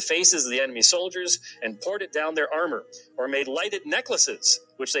liquid in the faces of the enemy soldiers and poured it down their armor, or made lighted necklaces,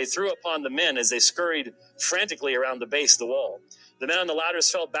 which they threw upon the men as they scurried frantically around the base of the wall. The men on the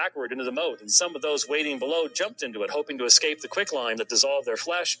ladders fell backward into the moat, and some of those waiting below jumped into it, hoping to escape the quicklime that dissolved their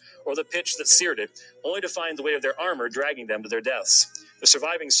flesh or the pitch that seared it, only to find the weight of their armor dragging them to their deaths. The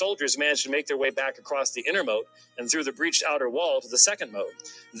surviving soldiers managed to make their way back across the inner moat and through the breached outer wall to the second moat.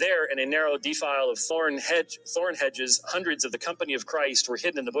 There, in a narrow defile of thorn hedges, hundreds of the company of Christ were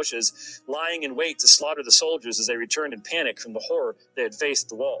hidden in the bushes, lying in wait to slaughter the soldiers as they returned in panic from the horror they had faced at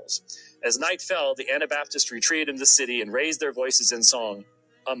the walls. As night fell, the Anabaptists retreated into the city and raised their voices in song,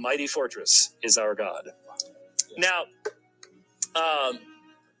 "A mighty fortress is our God." Now,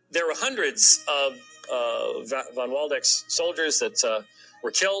 there were hundreds of von Waldeck's soldiers that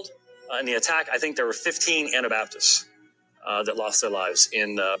were killed in the attack. I think there were 15 Anabaptists that lost their lives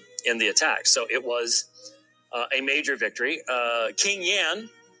in the attack. So it was a major victory. King Yan,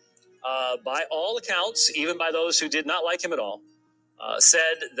 by all accounts, even by those who did not like him at all,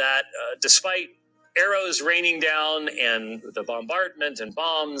 said that despite arrows raining down and the bombardment and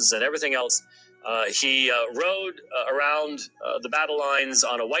bombs and everything else, he rode around the battle lines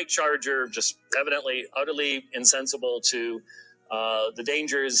on a white charger, just evidently utterly insensible to the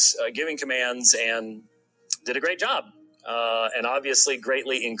dangers, giving commands, and did a great job, and obviously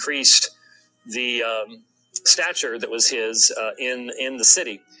greatly increased the stature that was his in the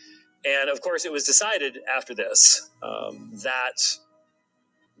city. And of course, it was decided after this that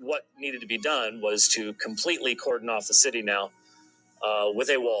what needed to be done was to completely cordon off the city now with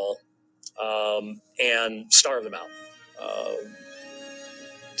a wall and starve them out.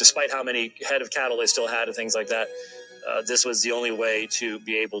 Despite how many head of cattle they still had and things like that, this was the only way to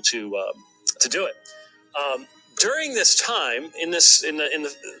be able to do it. During this time, in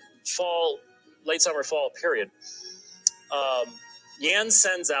the fall, late summer fall period, Yan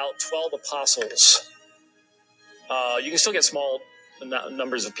sends out 12 apostles. You can still get small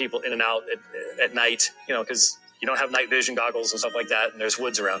numbers of people in and out at night, because you don't have night vision goggles and stuff like that, and there's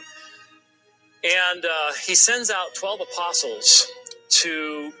woods around. And he sends out 12 apostles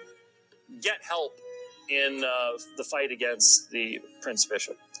to get help in the fight against the Prince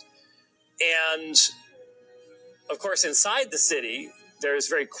Bishop. And of course, inside the city, there's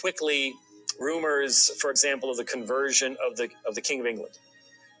very quickly rumors, for example, of the conversion of the King of England.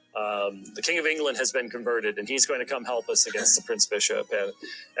 The King of England has been converted, and he's going to come help us against the Prince Bishop,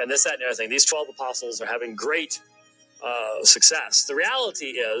 and this, that, and everything. These 12 apostles are having great success. The reality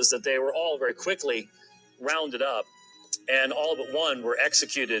is that they were all very quickly rounded up, and all but one were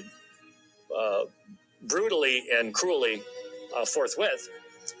executed brutally and cruelly forthwith.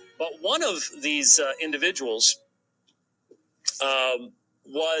 But one of these individuals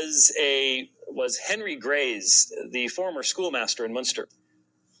was Henry Grays, the former schoolmaster in Munster.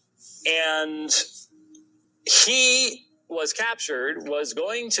 And he was captured, was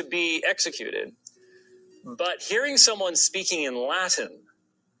going to be executed, but hearing someone speaking in Latin,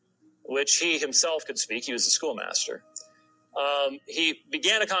 which he himself could speak, he was a schoolmaster, he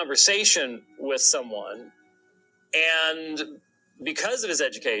began a conversation with someone, and because of his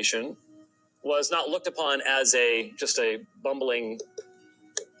education, was not looked upon as just a bumbling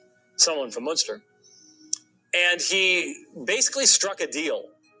someone from Munster. And he basically struck a deal.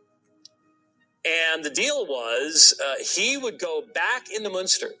 And the deal was he would go back into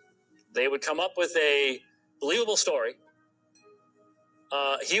Munster. They would come up with a believable story.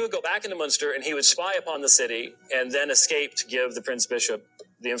 He would go back into Munster and he would spy upon the city and then escape to give the Prince Bishop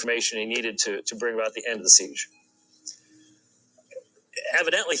the information he needed to bring about the end of the siege.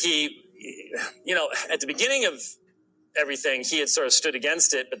 Evidently, he, at the beginning of everything, he had sort of stood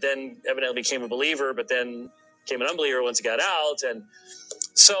against it, but then evidently became a believer, but then became an unbeliever once he got out. And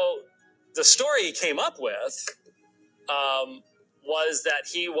so the story he came up with was that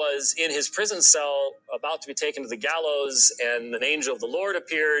he was in his prison cell about to be taken to the gallows, and an angel of the Lord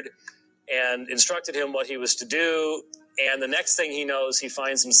appeared and instructed him what he was to do. And the next thing he knows, he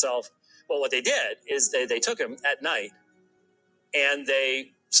finds himself, what they did is they took him at night and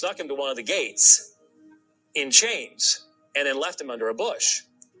they snuck him to one of the gates in chains and then left him under a bush.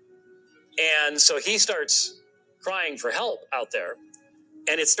 And so he starts crying for help out there.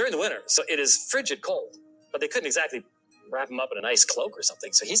 And it's during the winter, so it is frigid cold. But they couldn't exactly wrap him up in a nice cloak or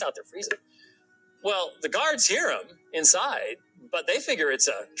something, so he's out there freezing. Well, the guards hear him inside, but they figure it's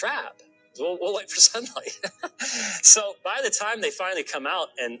a trap. We'll wait for sunlight. So by the time they finally come out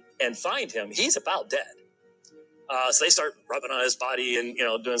and find him, he's about dead. So they start rubbing on his body and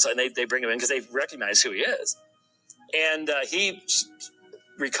doing something. They bring him in because they recognize who he is, and he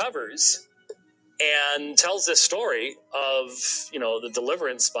recovers and tells this story of the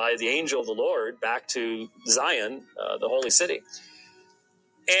deliverance by the angel of the Lord back to Zion, the holy city,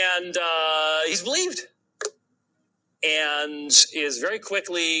 and he's believed, and is very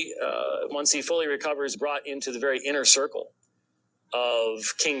quickly, once he fully recovers, brought into the very inner circle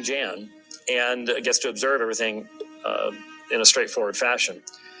of King Jan and gets to observe everything in a straightforward fashion.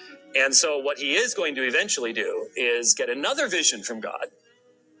 And so what he is going to eventually do is get another vision from God,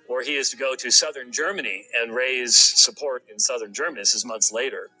 where he is to go to southern Germany and raise support in southern Germany. This is months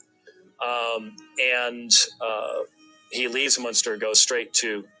later. And he leaves Munster, goes straight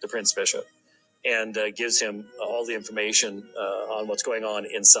to the Prince Bishop, and gives him all the information on what's going on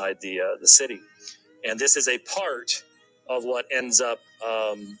inside the city. And this is a part of what ends up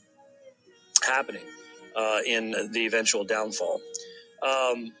happening in the eventual downfall.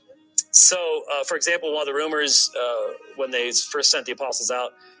 So, for example, one of the rumors when they first sent the apostles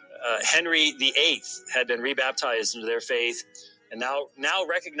out, Henry VIII had been rebaptized into their faith and now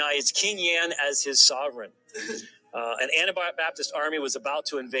recognized King Jan as his sovereign. An Anabaptist army was about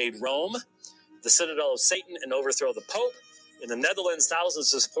to invade Rome, the citadel of Satan, and overthrow the Pope. In the Netherlands,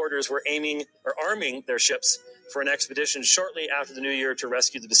 thousands of supporters were arming their ships for an expedition shortly after the new year to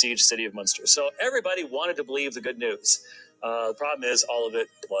rescue the besieged city of Munster. So everybody wanted to believe the good news. The problem is all of it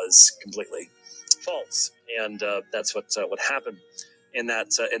was completely false, and that's what happened in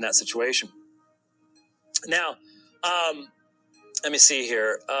that situation. Now, let me see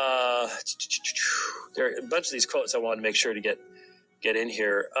here. There are a bunch of these quotes I wanted to make sure to get in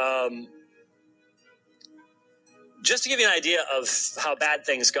here. Just to give you an idea of how bad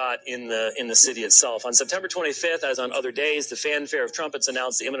things got in the city itself, on September 25th, as on other days, the fanfare of trumpets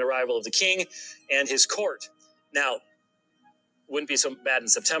announced the imminent arrival of the king and his court. Now, wouldn't be so bad in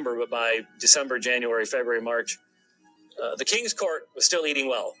September, but by December, January, February, March, the king's court was still eating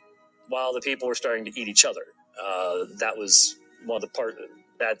well, while the people were starting to eat each other. That was one of the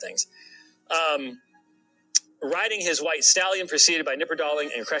bad things. Riding his white stallion, preceded by Nipperdalling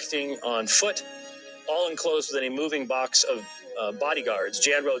and Krechting on foot, all enclosed within a moving box of bodyguards,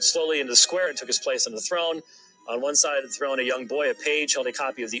 Jan rode slowly into the square and took his place on the throne. On one side of the throne, a young boy, a page, held a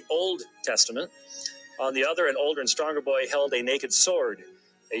copy of the Old Testament. On the other, an older and stronger boy held a naked sword.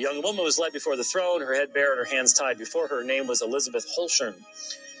 A young woman was led before the throne, her head bare and her hands tied before her. Her name was Elizabeth Holschern.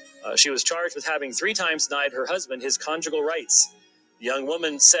 She was charged with having 3 times denied her husband his conjugal rights. The young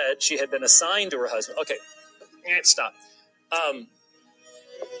woman said she had been assigned to her husband. Okay, stop.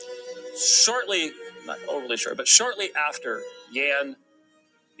 Shortly, not overly sure, but shortly after Jan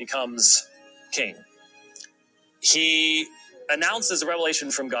becomes king, he announces a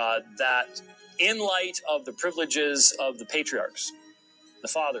revelation from God that in light of the privileges of the patriarchs, the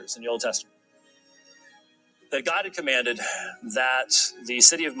fathers in the Old Testament, that God had commanded that the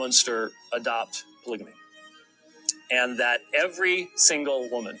city of Munster adopt polygamy, and that every single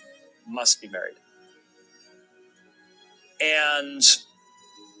woman must be married. And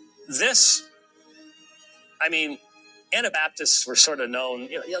this, Anabaptists were sort of known,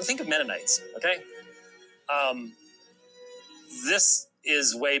 think of Mennonites, okay? This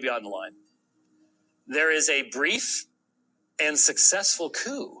is way beyond the line. There is a brief and successful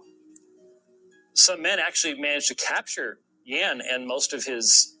coup. Some men actually managed to capture Jan and most of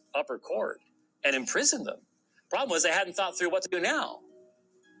his upper court and imprison them. Problem was they hadn't thought through what to do now.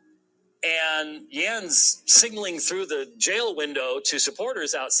 And Jan's signaling through the jail window to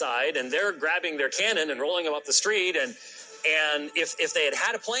supporters outside, and they're grabbing their cannon and rolling them up the street. And if they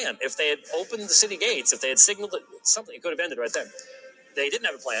had a plan, if they had opened the city gates, if they had signaled something, it could have ended right there. They didn't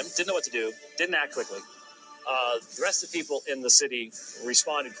have a plan, didn't know what to do, didn't act quickly. The rest of the people in the city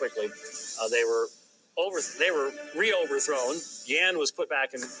responded quickly. They were re-overthrown. Jan was put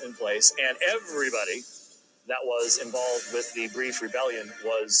back in place, and everybody that was involved with the brief rebellion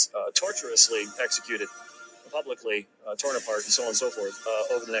was torturously executed, publicly torn apart, and so on and so forth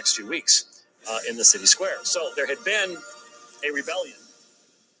over the next few weeks in the city square. So there had been a rebellion.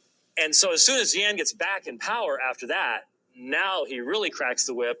 And so as soon as Jan gets back in power after that, now he really cracks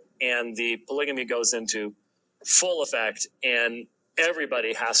the whip, and the polygamy goes into full effect, and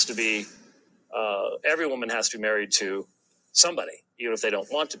everybody has to be, every woman has to be married to somebody, even if they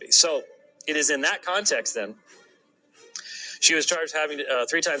don't want to be. So it is in that context, then, she was charged with having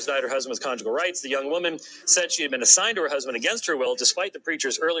 3 times denied her husband with conjugal rights. The young woman said she had been assigned to her husband against her will, despite the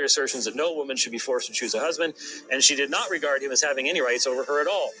preacher's earlier assertions that no woman should be forced to choose a husband, and she did not regard him as having any rights over her at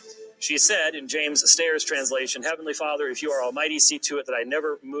all. She said, in James Stayer's translation, "Heavenly Father, if you are almighty, see to it that I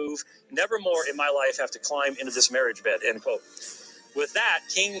never move, never more in my life have to climb into this marriage bed," end quote. With that,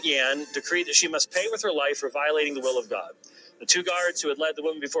 King Jan decreed that she must pay with her life for violating the will of God. The 2 guards who had led the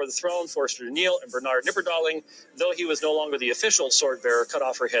woman before the throne forced her to kneel, and Bernard Knipperdolling, though he was no longer the official sword bearer, cut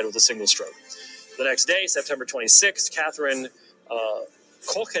off her head with a single stroke. The next day, September 26th, Catherine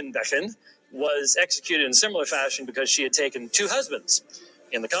Kochenbecken was executed in similar fashion because she had taken 2 husbands.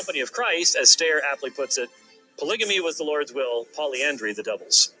 In the company of Christ, as Stayer aptly puts it, polygamy was the Lord's will, polyandry the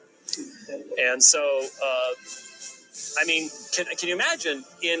devil's. And so, I mean, can you imagine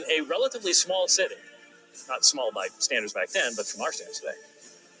in a relatively small city, not small by standards back then, but from our standards today,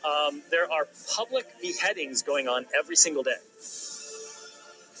 there are public beheadings going on every single day.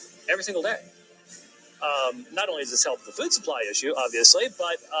 Every single day. Not only does this help the food supply issue, obviously,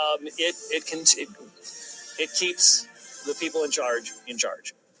 but it keeps the people in charge.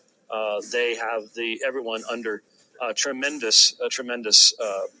 They have everyone under tremendous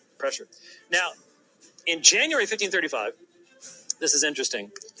pressure. Now, in January 1535, this is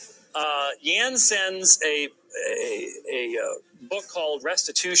interesting. Jan sends a book called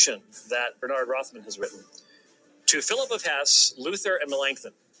Restitution that Bernard Rothman has written to Philip of Hesse, Luther, and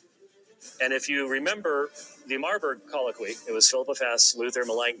Melanchthon. And if you remember the Marburg colloquy, it was Philip of Hesse, Luther,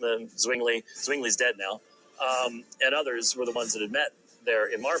 Melanchthon, Zwingli. Zwingli's dead now. And others were the ones that had met there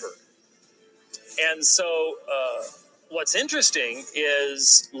in Marburg. And so what's interesting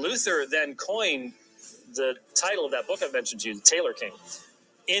is Luther then coined the title of that book I've mentioned to you, The Tailor King,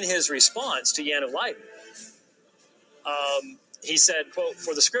 in his response to Jan of Leyden. He said, quote,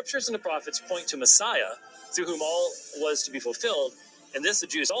 "For the scriptures and the prophets point to Messiah, through whom all was to be fulfilled, and this the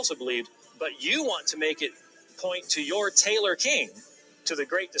Jews also believed, but you want to make it point to your tailor king, to the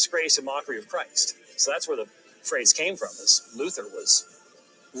great disgrace and mockery of Christ." So that's where the phrase came from, is Luther was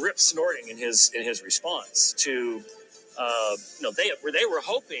rip snorting in his response to, they were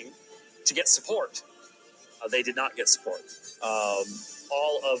hoping to get support. They did not get support.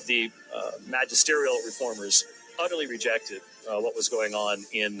 All of the magisterial reformers utterly rejected what was going on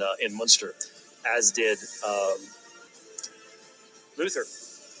in Munster, as did Luther.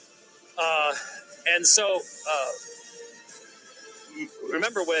 And so,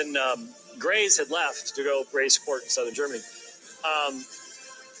 remember when Grays had left to go raise support in southern Germany,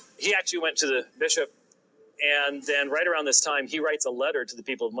 he actually went to the bishop, and then right around this time, he writes a letter to the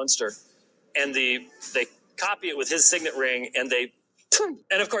people of Munster, and they copy it with his signet ring, and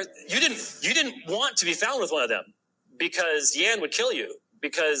of course, you didn't want to be found with one of them, because Jan would kill you.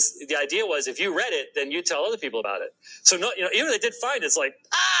 Because the idea was, if you read it, then you'd tell other people about it. So, even if they did find it, it's like,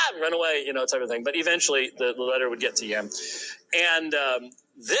 run away, type of thing. But eventually, the letter would get to Jan. And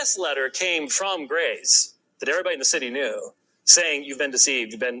this letter came from Grays, that everybody in the city knew, saying, "You've been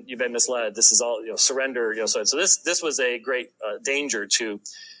deceived, you've been misled. This is all, surrender." So this was a great danger to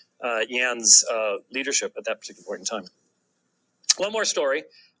Jan's leadership at that particular point in time. One more story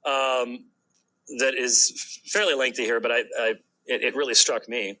that is fairly lengthy here, but it really struck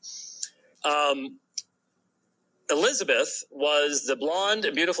me. Elizabeth was the blonde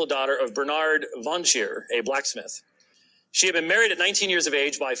and beautiful daughter of Bernard von Scheer, a blacksmith. She had been married at 19 years of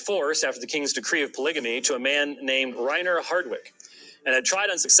age by force after the king's decree of polygamy to a man named Reiner Hardwick, and had tried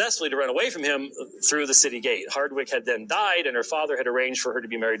unsuccessfully to run away from him through the city gate. Hardwick had then died, and her father had arranged for her to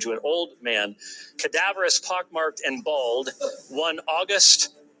be married to an old man, cadaverous, pockmarked, and bald, one August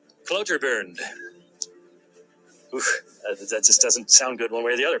Kloterbund. That just doesn't sound good one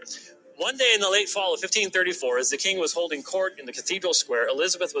way or the other. One day in the late fall of 1534, as the king was holding court in the cathedral square,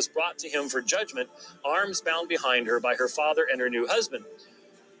 Elizabeth was brought to him for judgment, arms bound behind her by her father and her new husband.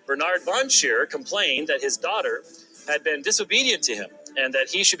 Bernard von Scheer complained that his daughter had been disobedient to him and that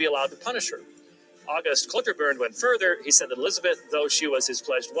he should be allowed to punish her. August Clipperburn went further. He said that Elizabeth, though she was his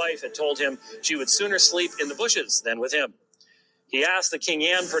pledged wife, had told him she would sooner sleep in the bushes than with him. He asked that King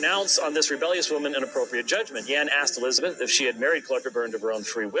Jan pronounce on this rebellious woman an appropriate judgment. Jan asked Elizabeth if she had married Clipperburn of her own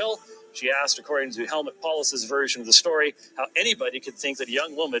free will. She asked, according to Helmut Paulus's version of the story, how anybody could think that a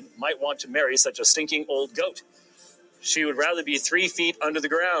young woman might want to marry such a stinking old goat. She would rather be 3 feet under the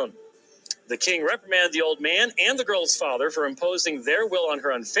ground. The king reprimanded the old man and the girl's father for imposing their will on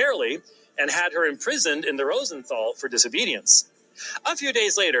her unfairly and had her imprisoned in the Rosenthal for disobedience. A few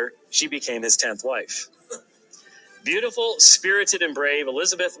days later, she became his 10th wife. Beautiful, spirited, and brave,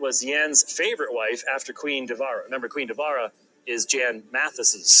 Elizabeth was Jan's favorite wife after Queen Devara. Remember, Queen Devara is Jan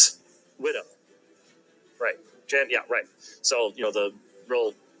Mathis's widow. Right. Jan, yeah, right. So, the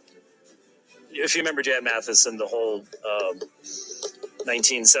real, if you remember Jan Mathis and the whole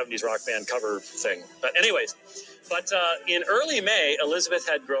 1970s rock band cover thing. But anyways, in early May, Elizabeth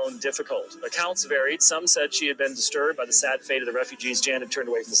had grown difficult. Accounts varied. Some said she had been disturbed by the sad fate of the refugees Jan had turned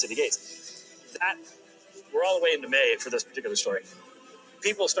away from the city gates. We're all the way into May for this particular story.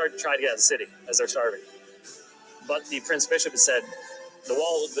 People started to try to get out of the city as they're starving. But the Prince Bishop had said,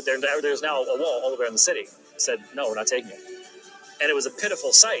 there's now a wall all around the city. Said, no, we're not taking it. And it was a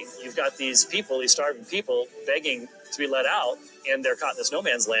pitiful sight. You've got these starving people begging to be let out, and they're caught in this no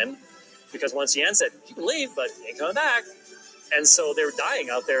man's land because once Jan said, you can leave, but you ain't coming back. And so they were dying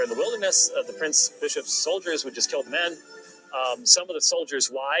out there in the wilderness. The Prince Bishop's soldiers would just kill the men. Some of the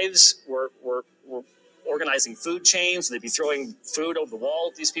soldiers' wives were organizing food chains. They'd be throwing food over the wall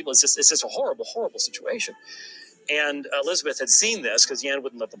at these people. It's just a horrible, horrible situation. And Elizabeth had seen this because Jan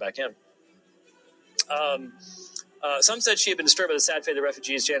wouldn't let them back in. Some said she had been disturbed by the sad fate of the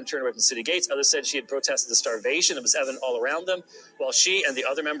refugees Jan turned away from the city gates. Others said she had protested the starvation that was evident all around them, while she and the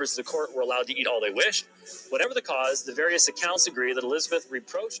other members of the court were allowed to eat all they wished. Whatever the cause, the various accounts agree that Elizabeth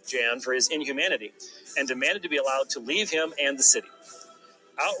reproached Jan for his inhumanity and demanded to be allowed to leave him and the city.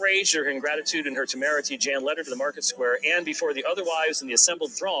 Outraged at her ingratitude and her temerity, Jan led her to the market square and before the other wives and the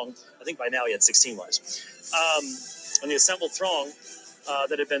assembled throng, I think by now he had 16 wives, and the assembled throng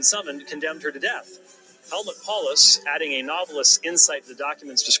that had been summoned condemned her to death. Helmut Paulus, adding a novelist's insight to the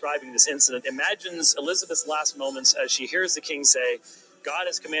documents describing this incident, imagines Elizabeth's last moments as she hears the king say, God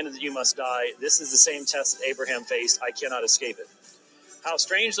has commanded that you must die. This is the same test that Abraham faced. I cannot escape it. How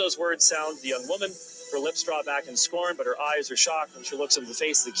strange those words sound to the young woman. Her lips draw back in scorn, but her eyes are shocked when she looks into the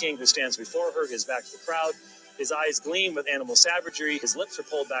face of the king who stands before her, his back to the crowd. His eyes gleam with animal savagery. His lips are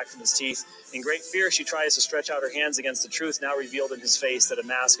pulled back from his teeth. In great fear, she tries to stretch out her hands against the truth now revealed in his face that a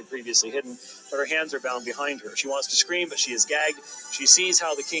mask had previously hidden, but her hands are bound behind her. She wants to scream, but she is gagged. She sees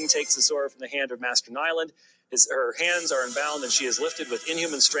how the king takes the sword from the hand of Master Nyland. Her hands are unbound, and she is lifted with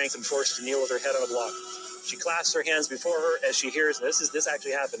inhuman strength and forced to kneel with her head on a block. She clasps her hands before her as she hears, this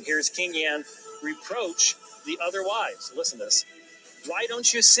actually happened, hears King Jan reproach the other wives. Listen to this. Why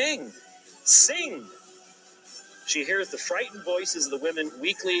don't you sing? Sing! She hears the frightened voices of the women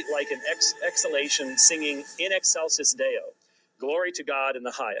weakly like an exhalation singing In Excelsis Deo, glory to God in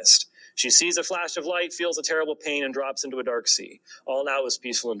the highest. She sees a flash of light, feels a terrible pain, and drops into a dark sea. All now is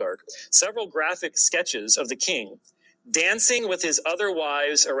peaceful and dark. Several graphic sketches of the king dancing with his other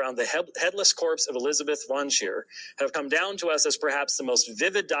wives around the headless corpse of Elizabeth von Scheer have come down to us as perhaps the most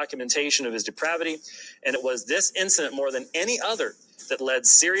vivid documentation of his depravity, and it was this incident more than any other that led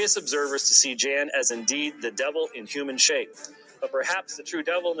serious observers to see Jan as indeed the devil in human shape. But perhaps the true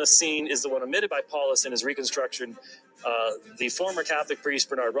devil in this scene is the one omitted by Paulus in his reconstruction, the former Catholic priest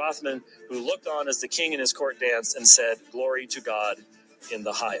Bernard Rothman, who looked on as the king and his court danced and said, glory to God in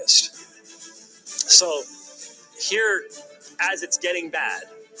the highest. So here, as it's getting bad,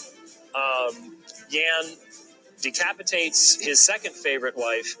 Jan decapitates his second favorite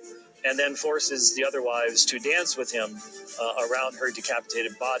wife and then forces the other wives to dance with him around her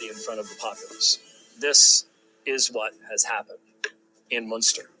decapitated body in front of the populace. This is what has happened in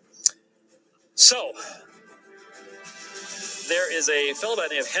Munster. So, there is a fellow by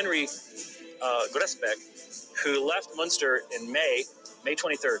the name of Henry Gresbeck who left Munster in May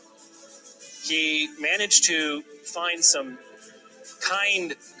 23rd. He managed to find some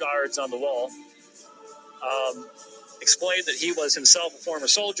kind guards on the wall, explained that he was himself a former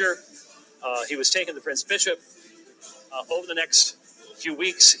soldier. He was taken to Prince Bishop. Over the next few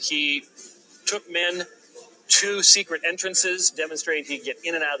weeks, he took men to secret entrances, demonstrating he could get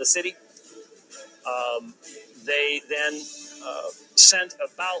in and out of the city. They then sent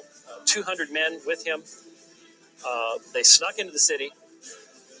about 200 men with him. They snuck into the city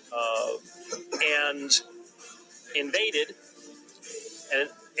and invaded,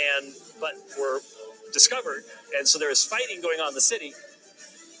 but were discovered, and so there was fighting going on in the city.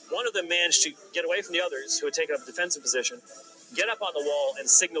 One of them managed to get away from the others who had taken up a defensive position, get up on the wall, and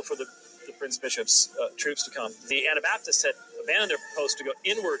signal for the Prince Bishop's troops to come. The Anabaptists had abandoned their post to go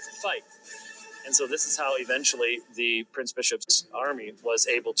inward to fight. And so this is how eventually the Prince Bishop's army was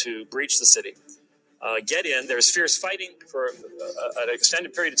able to breach the city. Get in. There was fierce fighting for an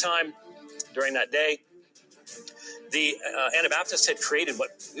extended period of time during that day. The Anabaptists had created what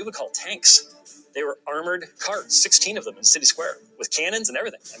we would call tanks. They were armored carts, 16 of them in City Square, with cannons and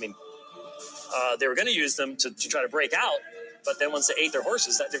everything. I mean, they were going to use them to try to break out, but then once they ate their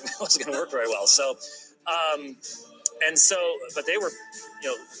horses, that wasn't going to work very well. So, but they were,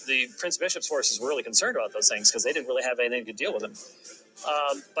 the Prince Bishop's forces were really concerned about those things because they didn't really have anything to deal with them.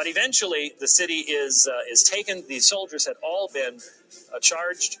 But eventually, the city is taken. The soldiers had all been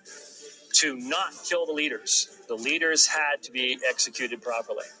charged to not kill the leaders. The leaders had to be executed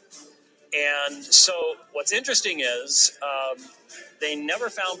properly. And so what's interesting is they never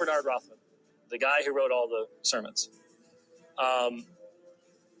found Bernard Rothman, the guy who wrote all the sermons.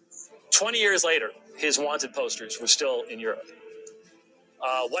 20 years later, his wanted posters were still in Europe.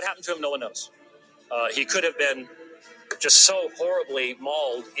 What happened to him, no one knows. He could have been just so horribly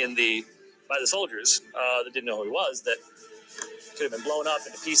mauled by the soldiers that didn't know who he was, that could have been blown up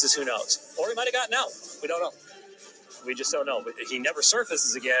into pieces, who knows. Or he might have gotten out. We don't know. We just don't know. But he never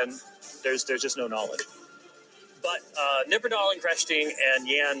surfaces again. There's just no knowledge. But Knipperdal and Cresting and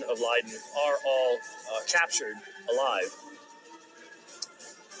Jan of Leiden are all captured alive.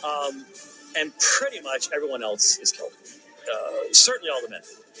 And pretty much everyone else is killed. Certainly all the men.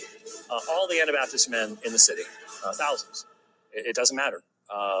 All the Anabaptist men in the city. Thousands. It doesn't matter.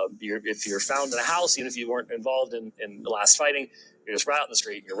 If you're found in a house, even if you weren't involved in the last fighting, you're just right out in the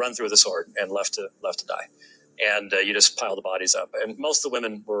street. You're run through with a sword and left to die. And you just pile the bodies up. And most of the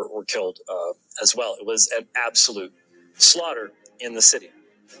women were killed as well. It was an absolute slaughter in the city.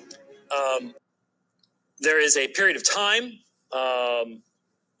 There is a period of time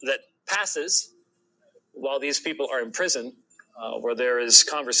that passes while these people are in prison, where there is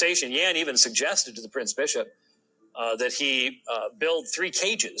conversation. Jan even suggested to the Prince Bishop that he build 3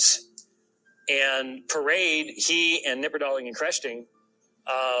 cages and parade he and Knipperdalling and Cresting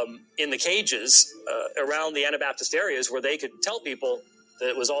in the cages around the Anabaptist areas, where they could tell people that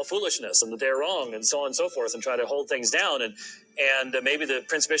it was all foolishness and that they're wrong and so on and so forth, and try to hold things down. And maybe the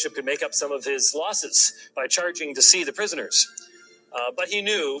Prince Bishop could make up some of his losses by charging to see the prisoners. But he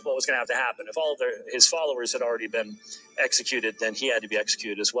knew what was going to have to happen. If all of his followers had already been executed, then he had to be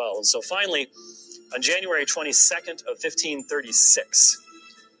executed as well. And so finally, on January 22nd of 1536,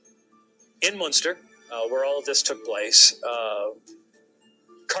 in Munster, where all of this took place,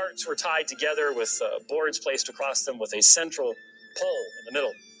 carts were tied together with boards placed across them with a central pole in the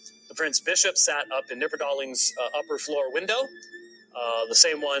middle. The Prince Bishop sat up in Knipperdalling's upper floor window, the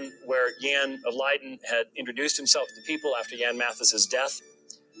same one where Jan of Leiden had introduced himself to the people after Jan Mathis's death,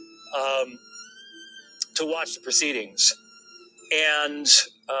 to watch the proceedings. And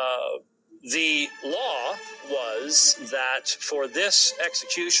the law was that for this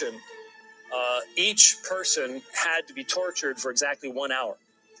execution, each person had to be tortured for exactly 1 hour.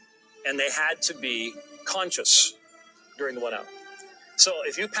 And they had to be conscious during the 1 hour. So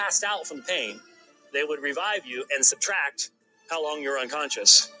if you passed out from pain, they would revive you and subtract how long you're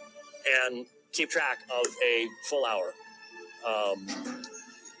unconscious and keep track of a full hour.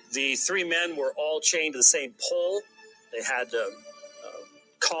 The 3 men were all chained to the same pole. They had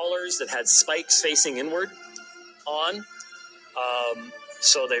collars that had spikes facing inward on,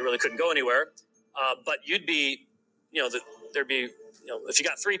 so they really couldn't go anywhere. But you'd be, there'd be, if you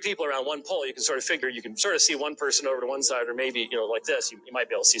got 3 people around one pole, you can sort of figure, you can sort of see one person over to one side, or maybe, like this, you might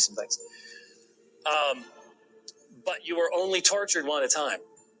be able to see some things. But you were only tortured one at a time.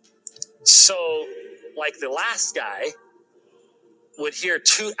 So, like, the last guy would hear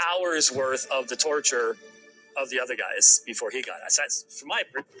 2 hours worth of the torture of the other guys before he got it. So that's, for my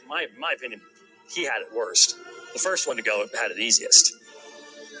opinion, he had it worst. The first one to go had it easiest.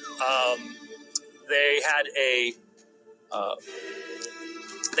 They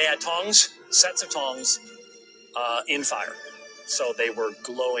had tongs, sets of tongs, in fire. So they were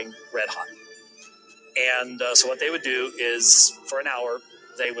glowing red hot. And so what they would do is, for an hour,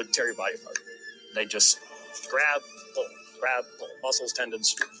 they would tear your body apart. They just grab, pull, muscles,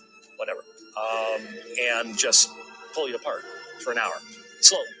 tendons, whatever, and just pull you apart for an hour,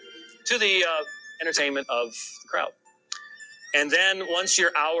 slowly, to the entertainment of the crowd. And then once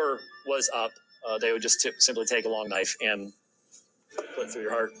your hour was up, they would just simply take a long knife and put it through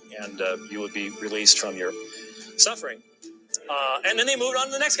your heart, and you would be released from your suffering. And then they moved on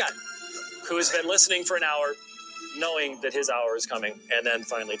to the next guy, who has been listening for an hour, knowing that his hour is coming, and then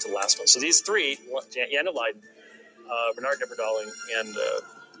finally to the last one. So these three, Jan of Leiden, Bernard Dipperdoling, and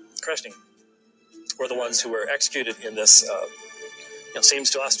Kresting, were the ones who were executed in this, seems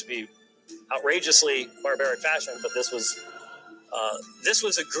to us to be outrageously barbaric fashion, but this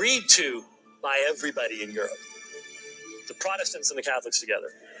was agreed to by everybody in Europe. The Protestants and the Catholics together.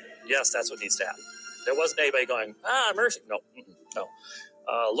 Yes, that's what needs to happen. There wasn't anybody going, mercy. No.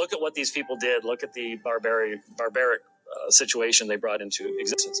 Look at what these people did. Look at the barbaric situation they brought into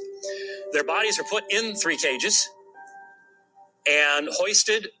existence. Their bodies were put in 3 cages and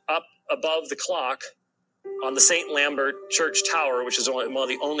hoisted up above the clock on the St. Lambert Church Tower, which is one of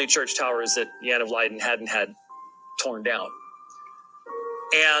the only church towers that Jan of Leiden hadn't had torn down.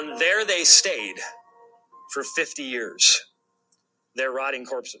 And there they stayed for 50 years. They're rotting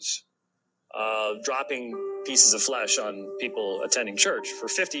corpses, dropping pieces of flesh on people attending church for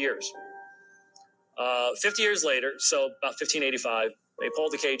 50 years. 50 years later, so about 1585, they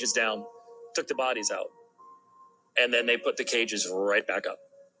pulled the cages down, took the bodies out, and then they put the cages right back up.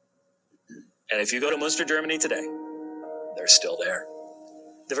 And if you go to Munster, Germany today, they're still there.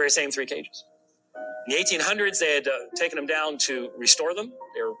 The very same 3 cages. In the 1800s, they had taken them down to restore them.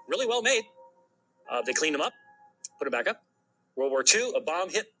 They were really well made. They cleaned them up, put them back up. World War II, a bomb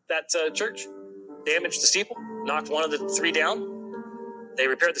hit that church, damaged the steeple, knocked one of the 3 down. They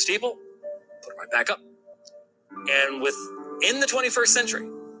repaired the steeple, put it right back up. And within the 21st century,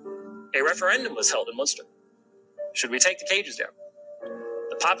 a referendum was held in Munster. Should we take the cages down?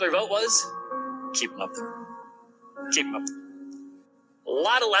 The popular vote was, keep them up there. Keep them up there. A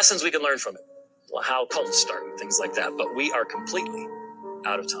lot of lessons we can learn from it. How cults start and things like that. But we are completely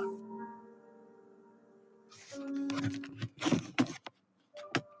out of time.